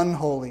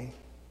unholy.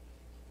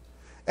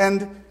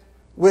 And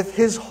with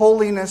His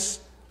holiness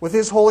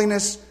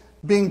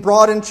being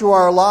brought into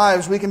our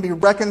lives, we can be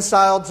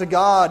reconciled to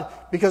God,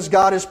 because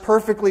God is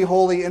perfectly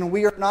holy and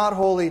we are not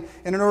holy.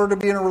 And in order to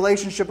be in a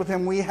relationship with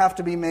Him, we have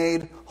to be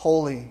made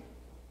holy.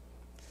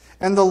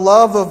 And the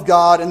love of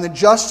God and the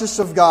justice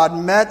of God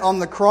met on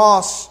the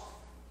cross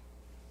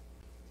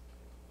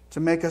to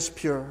make us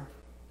pure.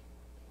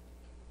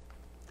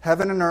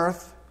 Heaven and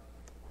earth,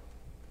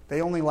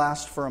 they only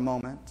last for a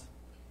moment.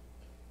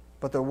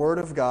 But the Word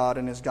of God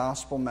and His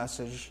gospel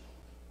message,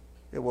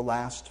 it will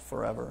last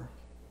forever.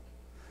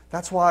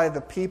 That's why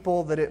the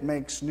people that it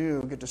makes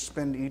new get to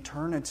spend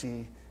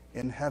eternity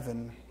in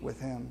heaven with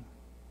Him.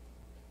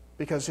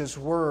 Because His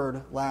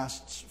Word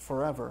lasts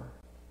forever.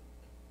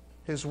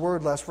 His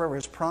Word lasts forever.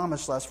 His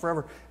promise lasts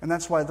forever. And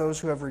that's why those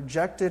who have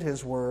rejected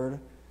His Word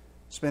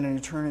spend an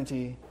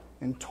eternity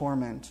in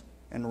torment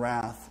and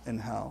wrath in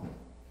hell.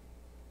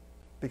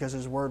 Because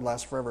His Word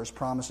lasts forever. His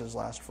promises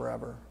last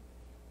forever.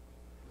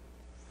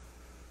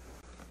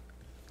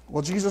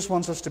 Well, Jesus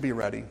wants us to be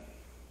ready.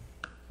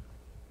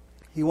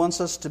 He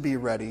wants us to be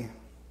ready.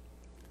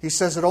 He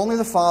says that only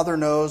the Father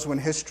knows when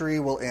history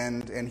will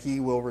end and He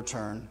will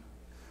return.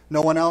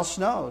 No one else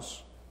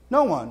knows.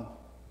 No one.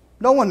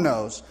 No one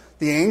knows.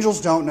 The angels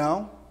don't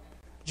know.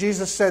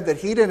 Jesus said that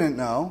He didn't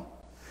know.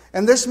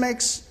 And this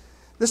makes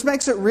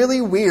it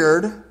really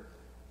weird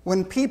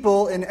when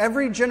people in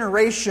every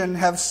generation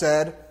have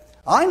said,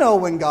 I know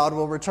when God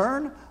will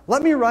return.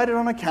 Let me write it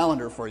on a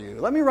calendar for you.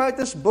 Let me write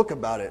this book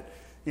about it.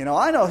 You know,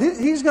 I know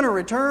He's going to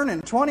return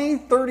in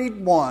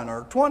 2031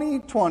 or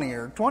 2020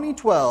 or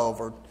 2012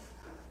 or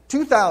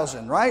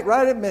 2000, right?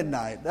 Right at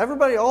midnight.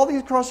 Everybody, all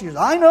these cross years,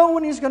 I know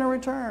when He's going to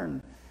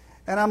return.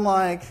 And I'm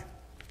like,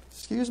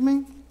 excuse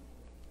me?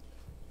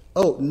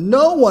 Oh,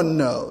 no one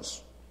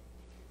knows.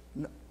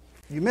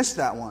 You missed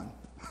that one.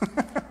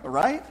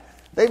 Right?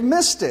 They've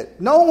missed it.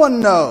 No one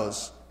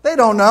knows. They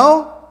don't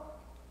know.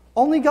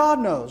 Only God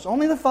knows.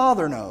 Only the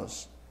Father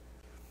knows.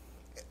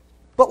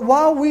 But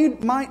while we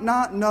might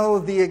not know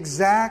the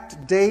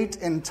exact date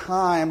and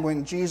time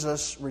when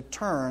Jesus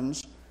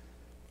returns,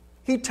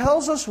 He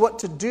tells us what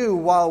to do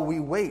while we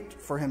wait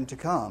for Him to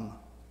come.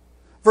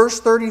 Verse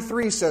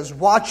 33 says,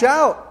 watch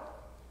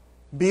out,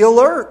 be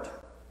alert.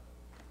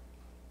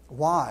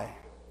 Why?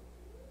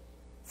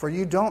 For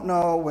you don't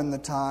know when the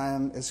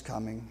time is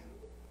coming.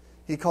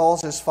 He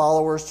calls His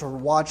followers to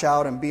watch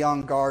out and be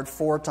on guard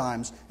 4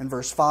 times in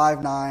verse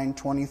 5, 9,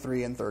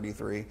 23, and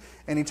 33.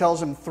 And He tells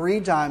them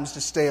 3 times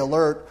to stay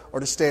alert or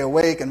to stay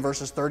awake in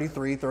verses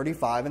 33,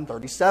 35, and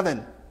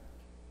 37.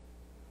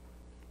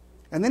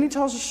 And then He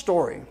tells a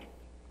story.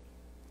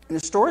 And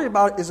the story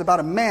is about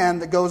a man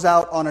that goes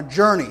out on a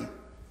journey.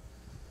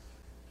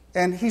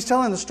 And He's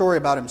telling the story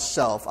about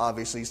himself,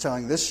 obviously. He's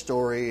telling this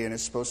story, and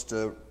it's supposed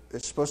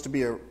to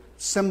be a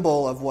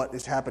symbol of what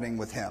is happening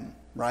with him.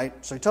 Right?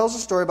 So He tells a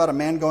story about a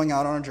man going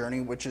out on a journey,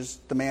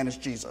 the man is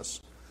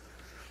Jesus.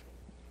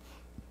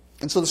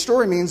 And so the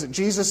story means that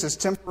Jesus has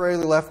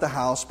temporarily left the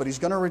house, but He's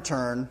going to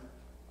return.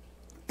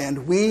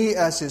 And we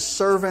as His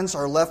servants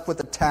are left with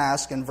the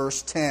task in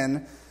verse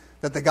 10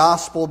 that the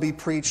gospel be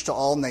preached to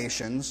all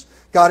nations.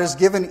 God has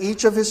given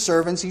each of His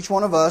servants, each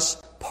one of us,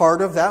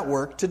 part of that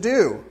work to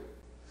do.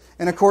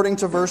 And according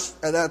to verse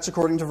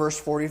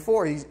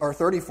 44 or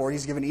 34,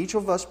 He's given each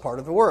of us part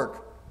of the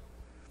work.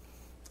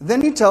 Then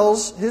He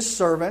tells His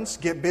servants,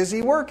 get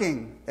busy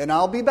working, and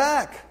I'll be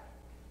back.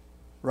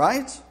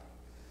 Right?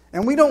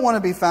 And we don't want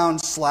to be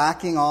found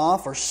slacking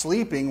off or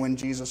sleeping when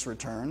Jesus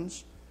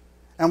returns.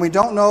 And we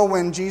don't know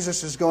when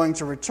Jesus is going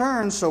to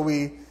return, so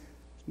we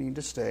need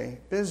to stay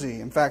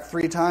busy. In fact,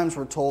 3 times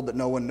we're told that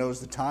no one knows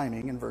the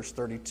timing in verse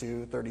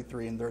 32,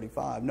 33, and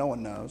 35. No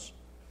one knows.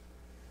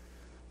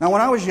 Now,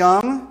 when I was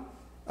young,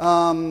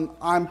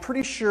 I'm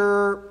pretty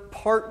sure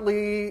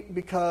partly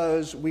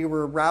because we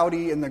were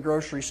rowdy in the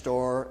grocery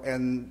store,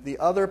 and the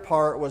other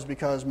part was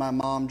because my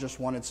mom just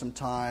wanted some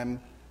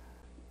time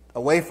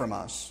away from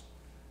us.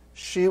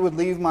 She would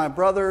leave my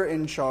brother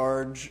in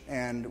charge,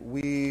 and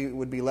we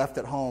would be left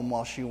at home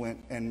while she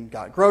went and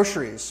got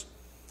groceries.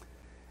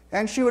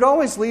 And she would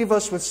always leave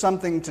us with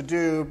something to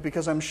do,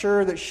 because I'm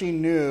sure that she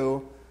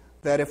knew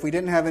that if we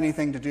didn't have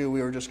anything to do,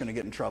 we were just going to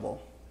get in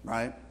trouble,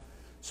 right?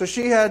 So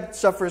she had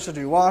stuff for us to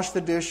do: wash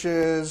the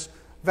dishes,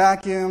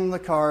 vacuum the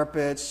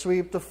carpet,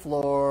 sweep the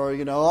floor,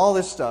 all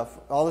this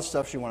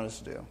stuff she wanted us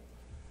to do.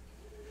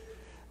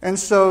 And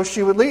so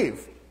she would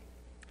leave.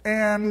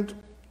 And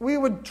we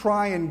would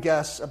try and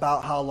guess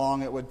about how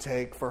long it would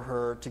take for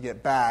her to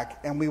get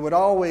back, and we would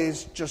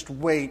always just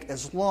wait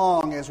as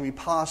long as we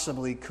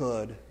possibly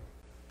could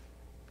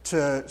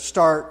to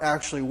start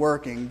actually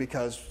working,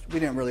 because we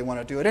didn't really want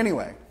to do it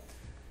anyway.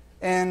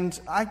 And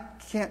I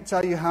can't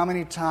tell you how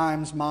many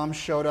times Mom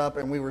showed up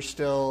and we were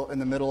still in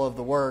the middle of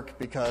the work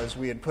because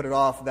we had put it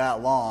off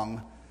that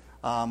long.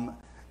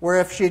 Where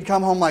if she had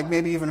come home like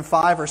maybe even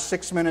 5 or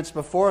 6 minutes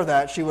before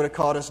that, she would have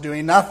caught us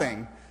doing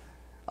nothing.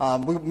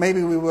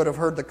 Maybe we would have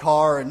heard the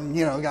car and,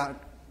 got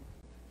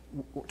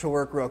to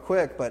work real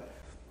quick, but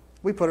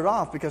we put it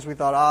off because we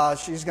thought,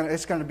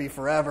 it's going to be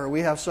forever.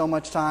 We have so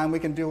much time, we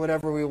can do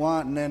whatever we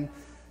want, and then,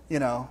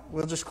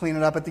 we'll just clean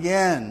it up at the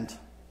end.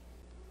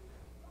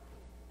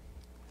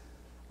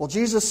 Well,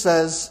 Jesus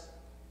says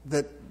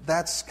that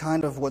that's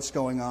kind of what's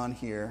going on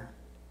here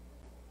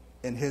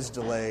in his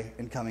delay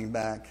in coming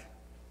back.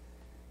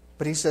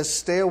 But he says,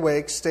 stay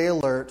awake, stay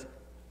alert.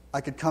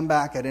 I could come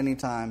back at any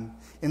time.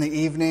 In the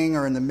evening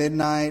or in the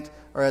midnight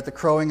or at the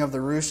crowing of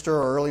the rooster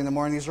or early in the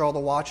morning. These are all the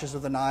watches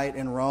of the night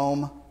in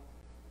Rome.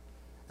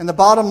 And the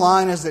bottom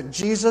line is that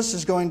Jesus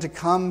is going to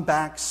come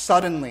back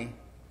suddenly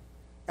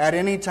at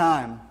any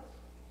time.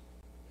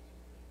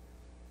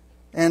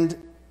 And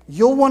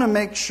you'll want to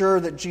make sure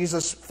that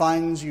Jesus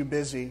finds you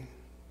busy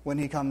when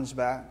he comes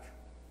back.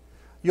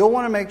 You'll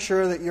want to make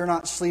sure that you're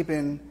not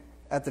sleeping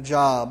at the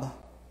job,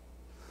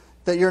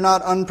 that you're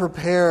not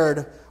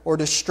unprepared or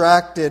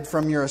distracted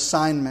from your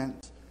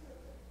assignment.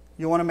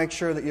 You want to make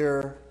sure that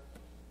you're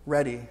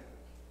ready.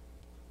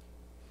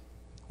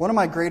 One of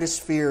my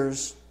greatest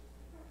fears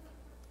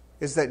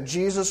is that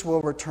Jesus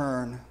will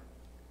return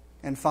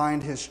and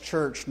find his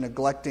church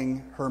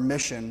neglecting her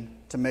mission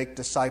to make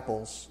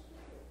disciples.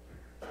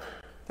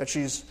 That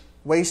she's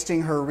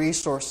wasting her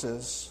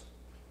resources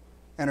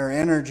and her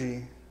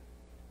energy.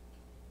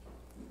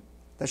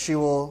 That she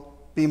will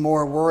be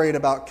more worried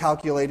about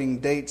calculating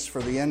dates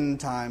for the end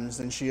times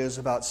than she is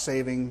about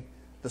saving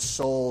the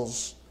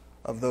souls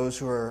of those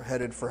who are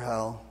headed for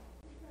hell.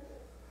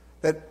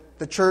 That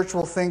the church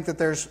will think that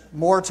there's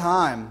more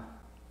time.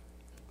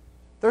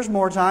 There's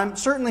more time.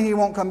 Certainly he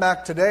won't come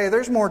back today.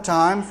 There's more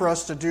time for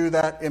us to do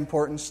that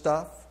important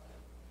stuff.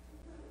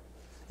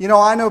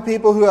 I know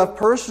people who have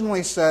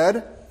personally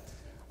said,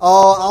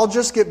 I'll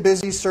just get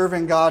busy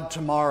serving God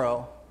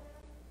tomorrow.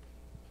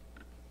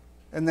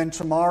 And then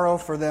tomorrow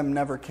for them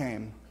never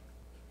came.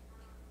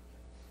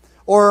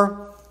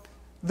 Or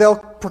they'll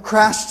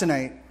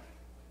procrastinate.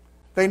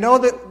 They know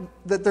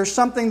that there's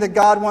something that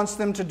God wants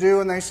them to do,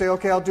 and they say,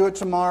 okay, I'll do it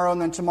tomorrow.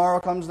 And then tomorrow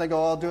comes, and they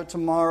go, I'll do it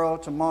tomorrow,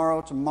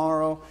 tomorrow,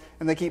 tomorrow.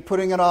 And they keep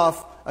putting it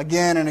off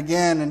again and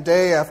again and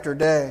day after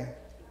day.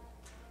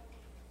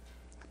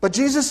 But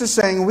Jesus is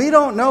saying, we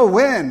don't know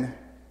when.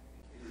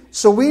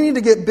 So we need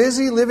to get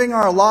busy living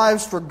our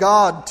lives for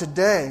God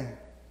today.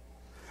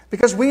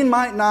 Because we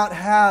might not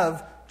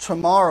have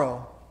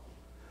tomorrow.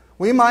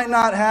 We might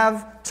not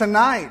have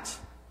tonight.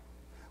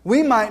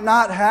 We might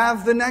not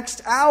have the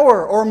next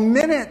hour or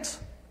minute.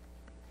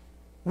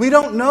 We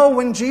don't know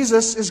when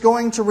Jesus is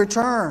going to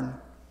return.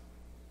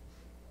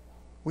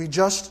 We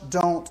just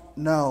don't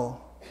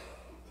know.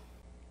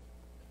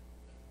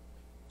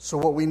 So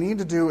what we need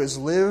to do is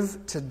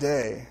live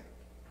today.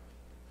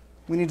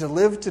 We need to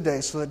live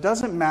today, so it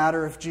doesn't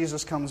matter if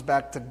Jesus comes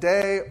back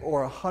today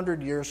or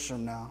 100 years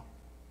from now.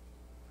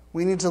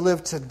 We need to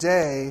live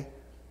today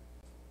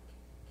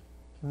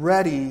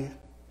ready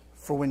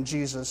for when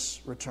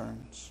Jesus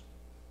returns.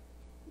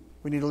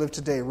 We need to live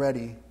today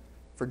ready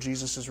for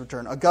Jesus'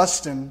 return.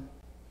 Augustine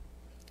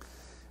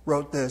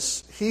wrote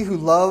this: "He who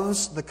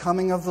loves the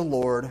coming of the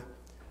Lord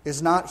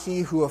is not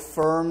he who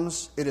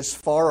affirms it is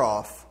far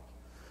off,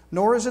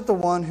 nor is it the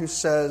one who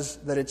says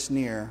that it's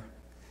near.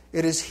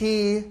 It is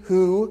he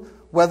who,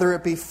 whether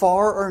it be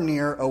far or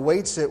near,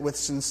 awaits it with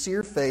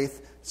sincere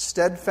faith,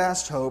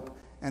 steadfast hope,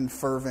 and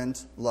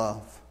fervent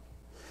love."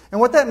 And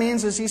what that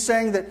means is he's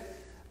saying that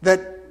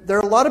there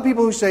are a lot of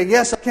people who say,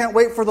 yes, I can't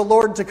wait for the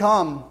Lord to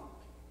come.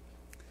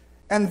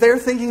 And they're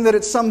thinking that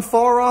it's some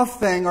far-off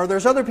thing. Or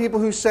there's other people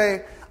who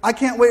say, I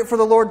can't wait for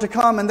the Lord to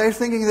come, and they're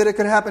thinking that it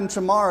could happen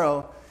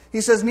tomorrow.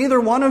 He says neither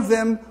one of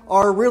them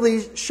are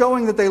really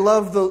showing that they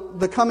love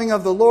the coming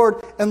of the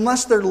Lord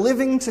unless they're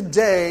living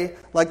today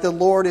like the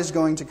Lord is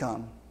going to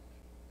come.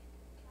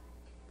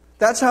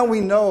 That's how we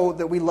know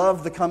that we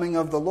love the coming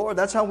of the Lord.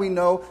 That's how we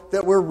know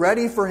that we're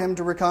ready for Him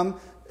to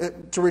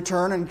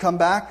return and come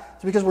back.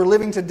 It's because we're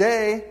living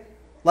today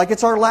like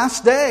it's our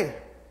last day.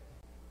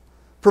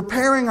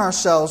 Preparing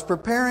ourselves,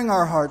 preparing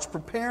our hearts,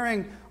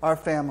 preparing our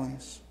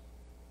families.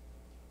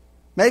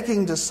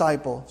 Making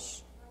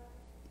disciples.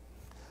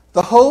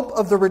 The hope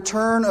of the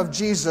return of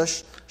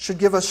Jesus should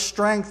give us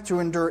strength to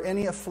endure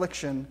any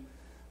affliction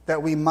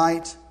that we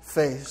might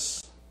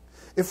face.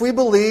 If we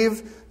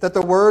believe that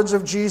the words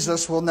of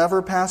Jesus will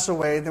never pass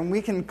away, then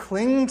we can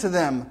cling to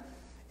them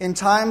in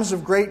times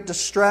of great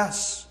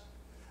distress.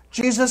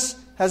 Jesus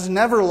has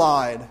never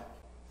lied.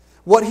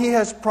 What He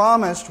has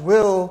promised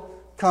will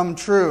come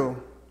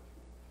true.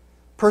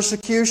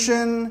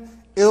 Persecution,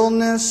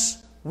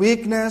 illness,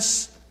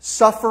 weakness,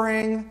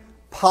 suffering,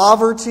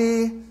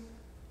 poverty,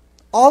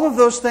 all of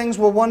those things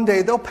will one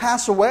day, they'll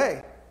pass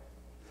away.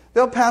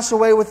 They'll pass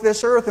away with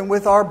this earth and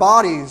with our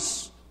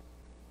bodies.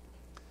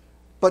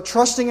 But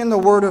trusting in the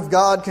Word of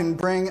God can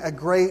bring a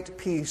great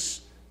peace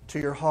to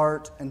your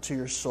heart and to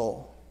your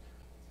soul.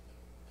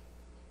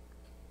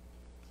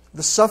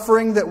 The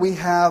suffering that we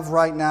have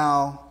right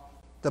now,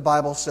 the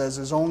Bible says,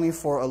 is only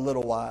for a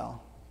little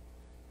while.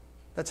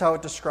 That's how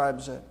it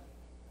describes it.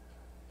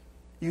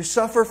 You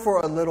suffer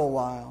for a little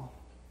while.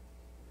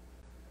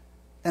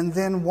 And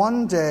then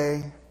one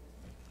day,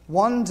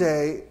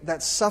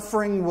 that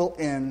suffering will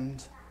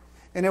end.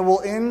 And it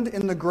will end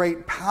in the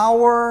great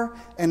power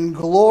and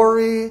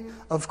glory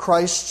of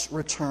Christ's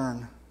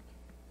return.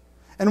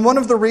 And one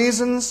of the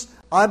reasons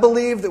I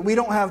believe that we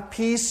don't have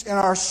peace in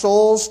our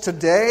souls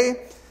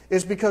today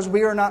is because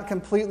we are not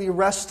completely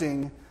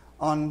resting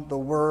on the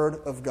Word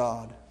of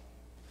God.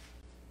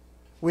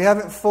 We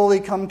haven't fully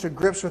come to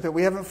grips with it.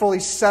 We haven't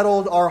fully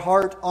settled our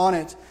heart on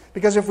it.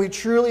 Because if we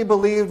truly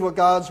believed what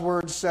God's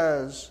Word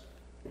says,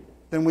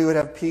 then we would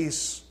have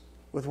peace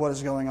with what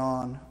is going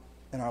on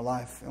in our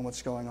life and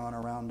what's going on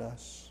around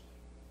us.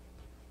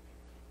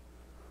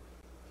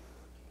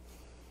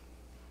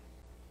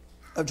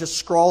 I've just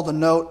scrawled a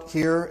note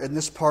here in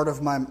this part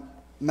of my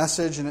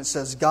message, and it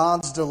says,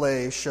 God's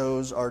delay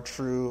shows our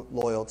true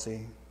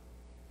loyalty.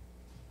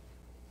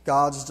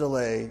 God's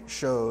delay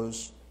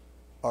shows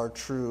our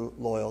true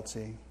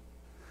loyalty.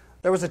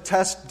 There was a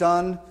test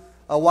done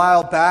a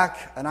while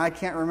back, and I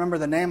can't remember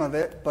the name of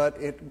it,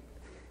 but it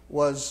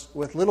was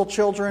with little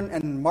children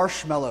and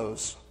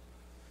marshmallows.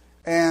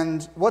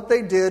 And what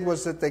they did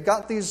was that they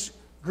got these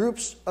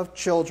groups of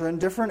children,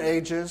 different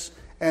ages,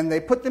 and they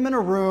put them in a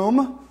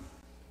room,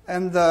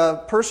 and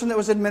the person that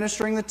was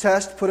administering the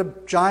test put a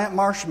giant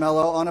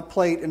marshmallow on a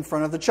plate in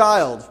front of the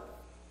child.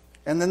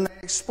 And then they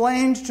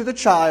explained to the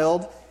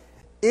child,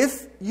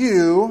 if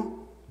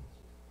you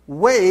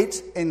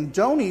wait and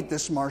don't eat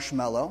this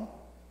marshmallow,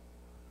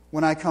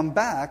 when I come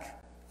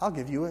back, I'll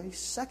give you a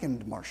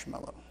second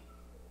marshmallow.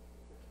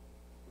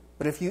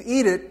 But if you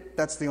eat it,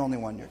 that's the only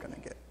one you're going to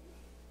get.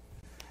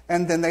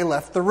 And then they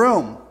left the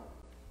room.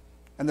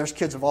 And there's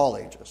kids of all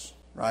ages,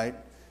 right?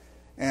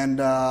 And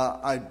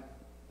I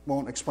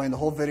won't explain the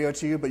whole video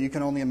to you, but you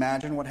can only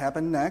imagine what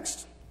happened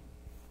next.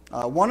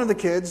 One of the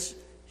kids,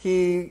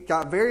 he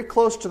got very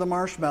close to the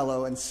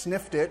marshmallow and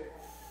sniffed it.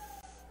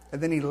 And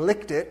then he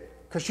licked it.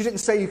 Because she didn't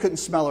say you couldn't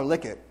smell or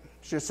lick it.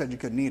 She just said you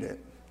couldn't eat it.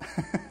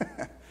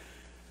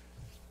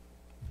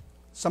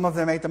 Some of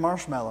them ate the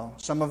marshmallow.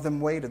 Some of them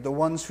waited. The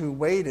ones who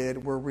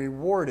waited were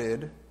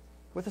rewarded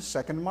with a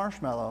second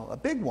marshmallow. A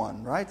big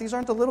one, right? These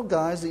aren't the little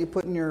guys that you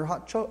put in your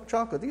hot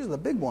chocolate. These are the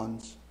big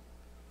ones.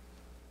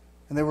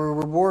 And they were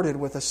rewarded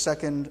with a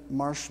second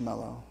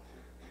marshmallow.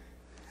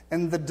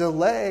 And the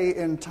delay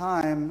in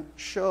time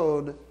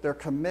showed their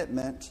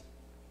commitment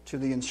to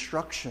the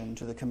instruction,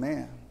 to the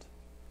command.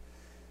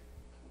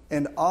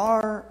 And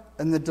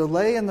the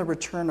delay in the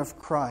return of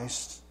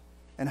Christ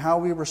and how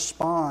we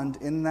respond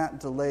in that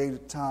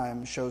delayed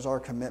time shows our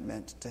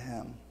commitment to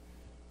Him.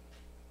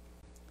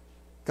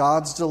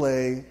 God's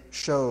delay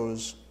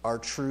shows our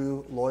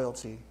true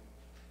loyalty.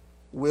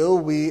 Will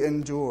we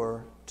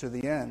endure to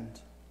the end?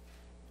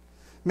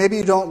 Maybe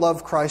you don't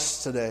love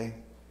Christ today,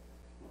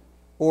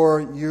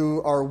 or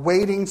you are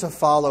waiting to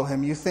follow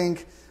Him. You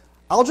think,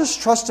 I'll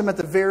just trust Him at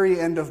the very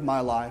end of my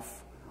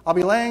life. I'll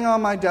be laying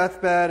on my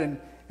deathbed,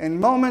 and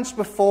moments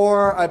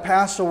before I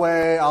pass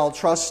away, I'll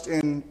trust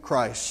in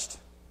Christ.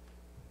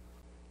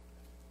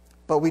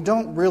 But we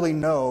don't really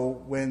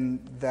know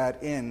when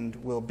that end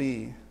will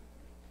be.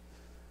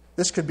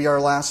 This could be our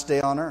last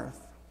day on earth.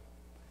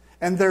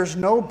 And there's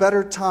no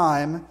better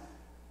time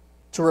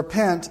to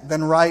repent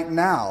than right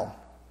now.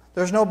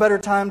 There's no better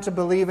time to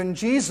believe in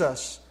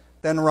Jesus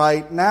than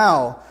right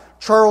now.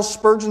 Charles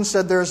Spurgeon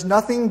said, there's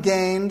nothing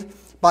gained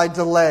by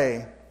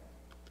delay,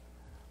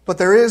 but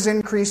there is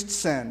increased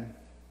sin.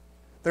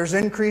 There's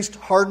increased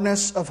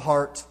hardness of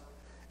heart,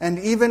 and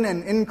even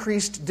an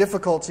increased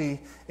difficulty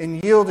in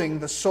yielding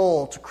the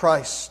soul to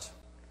Christ.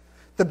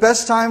 The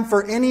best time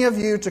for any of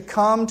you to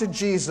come to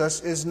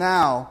Jesus is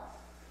now.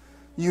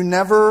 You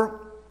never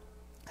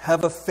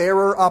have a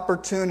fairer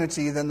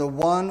opportunity than the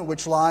one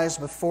which lies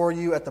before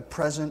you at the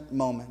present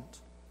moment.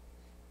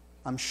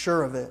 I'm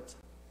sure of it.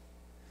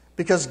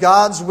 Because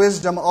God's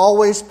wisdom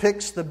always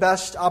picks the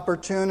best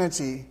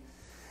opportunity.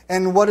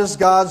 And what does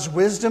God's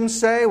wisdom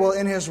say? Well,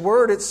 in His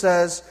Word it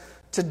says,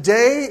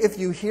 "Today, if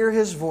you hear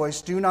His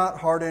voice, do not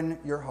harden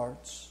your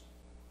hearts."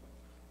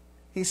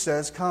 He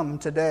says, come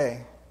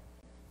today.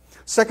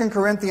 2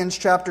 Corinthians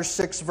chapter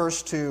 6,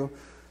 verse 2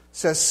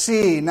 says,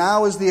 "See,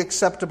 now is the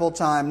acceptable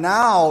time.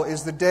 Now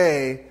is the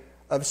day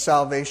of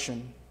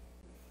salvation."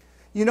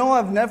 You know,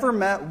 I've never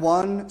met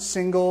one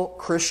single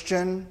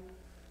Christian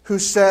who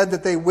said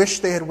that they wish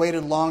they had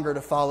waited longer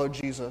to follow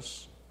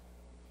Jesus.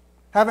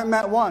 Haven't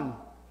met one.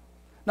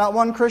 Not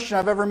one Christian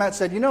I've ever met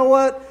said, you know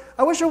what?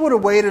 I wish I would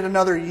have waited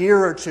another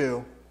year or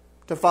two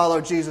to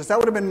follow Jesus. That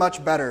would have been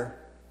much better.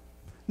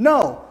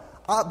 No,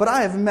 but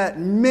I have met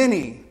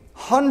many,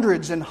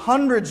 hundreds and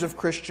hundreds of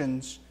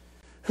Christians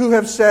who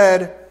have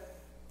said,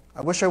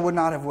 I wish I would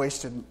not have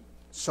wasted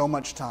so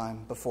much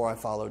time before I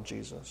followed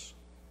Jesus.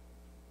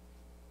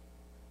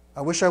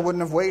 I wish I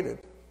wouldn't have waited.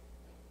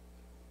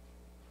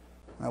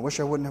 I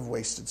wish I wouldn't have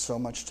wasted so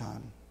much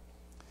time.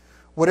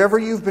 Whatever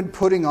you've been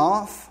putting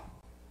off,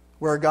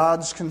 where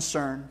God's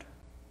concerned,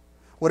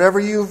 whatever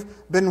you've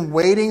been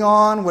waiting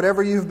on,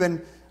 however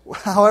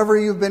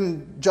you've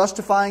been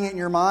justifying it in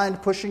your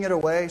mind, pushing it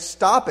away,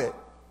 stop it.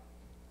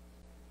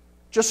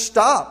 Just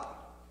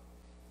stop.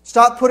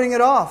 Stop putting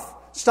it off.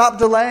 Stop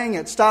delaying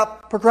it.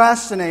 Stop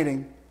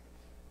procrastinating.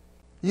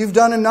 You've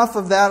done enough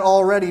of that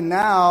already.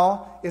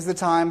 Now is the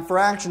time for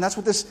action. That's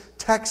what this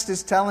text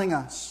is telling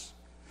us.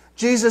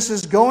 Jesus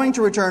is going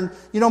to return.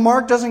 You know,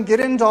 Mark doesn't get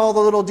into all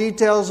the little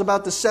details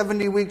about the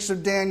 70 weeks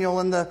of Daniel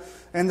and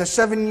the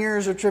 7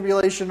 years of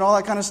tribulation and all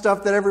that kind of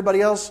stuff that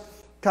everybody else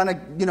kind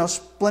of,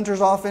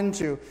 splinters off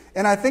into.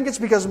 And I think it's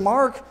because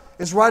Mark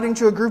is writing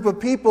to a group of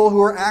people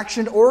who are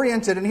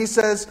action-oriented. And he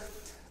says,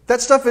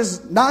 that stuff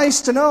is nice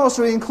to know,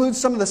 so he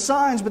includes some of the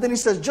signs. But then he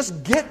says,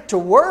 just get to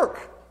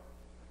work.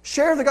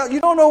 Share the gospel.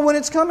 You don't know when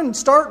it's coming.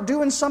 Start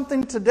doing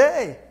something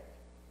today.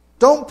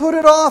 Don't put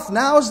it off.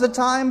 Now is the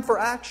time for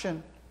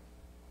action.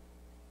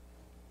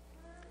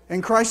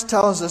 And Christ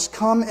tells us,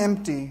 come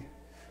empty.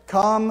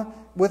 Come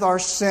with our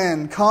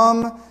sin.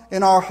 Come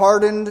in our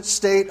hardened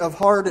state of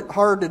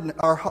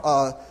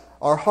our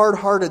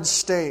hard-hearted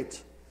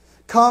state.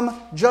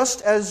 Come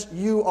just as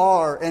you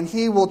are, and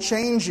He will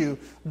change you.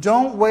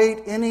 Don't wait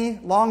any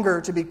longer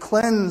to be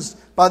cleansed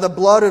by the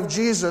blood of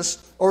Jesus,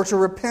 or to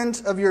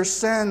repent of your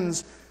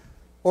sins,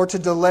 or to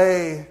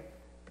delay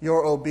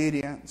your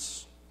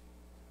obedience.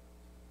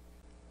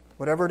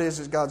 Whatever it is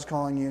that God's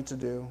calling you to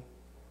do,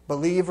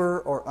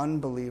 believer or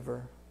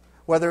unbeliever,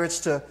 whether it's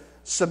to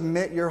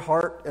submit your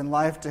heart and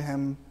life to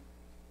Him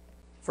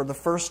for the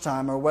first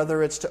time, or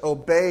whether it's to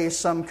obey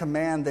some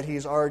command that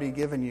He's already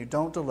given you,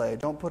 don't delay,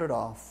 don't put it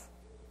off.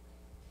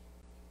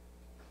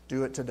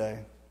 Do it today.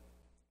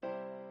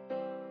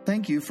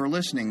 Thank you for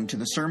listening to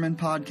the Sermon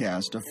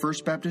Podcast of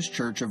First Baptist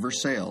Church of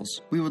Versailles.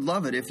 We would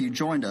love it if you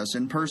joined us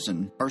in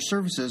person. Our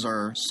services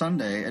are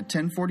Sunday at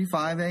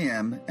 10:45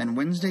 a.m. and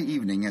Wednesday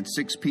evening at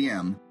 6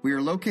 p.m. We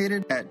are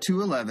located at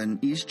 211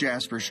 East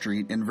Jasper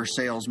Street in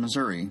Versailles,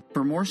 Missouri.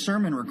 For more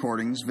sermon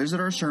recordings, visit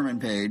our sermon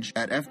page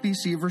at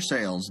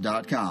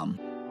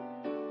fbcversailles.com.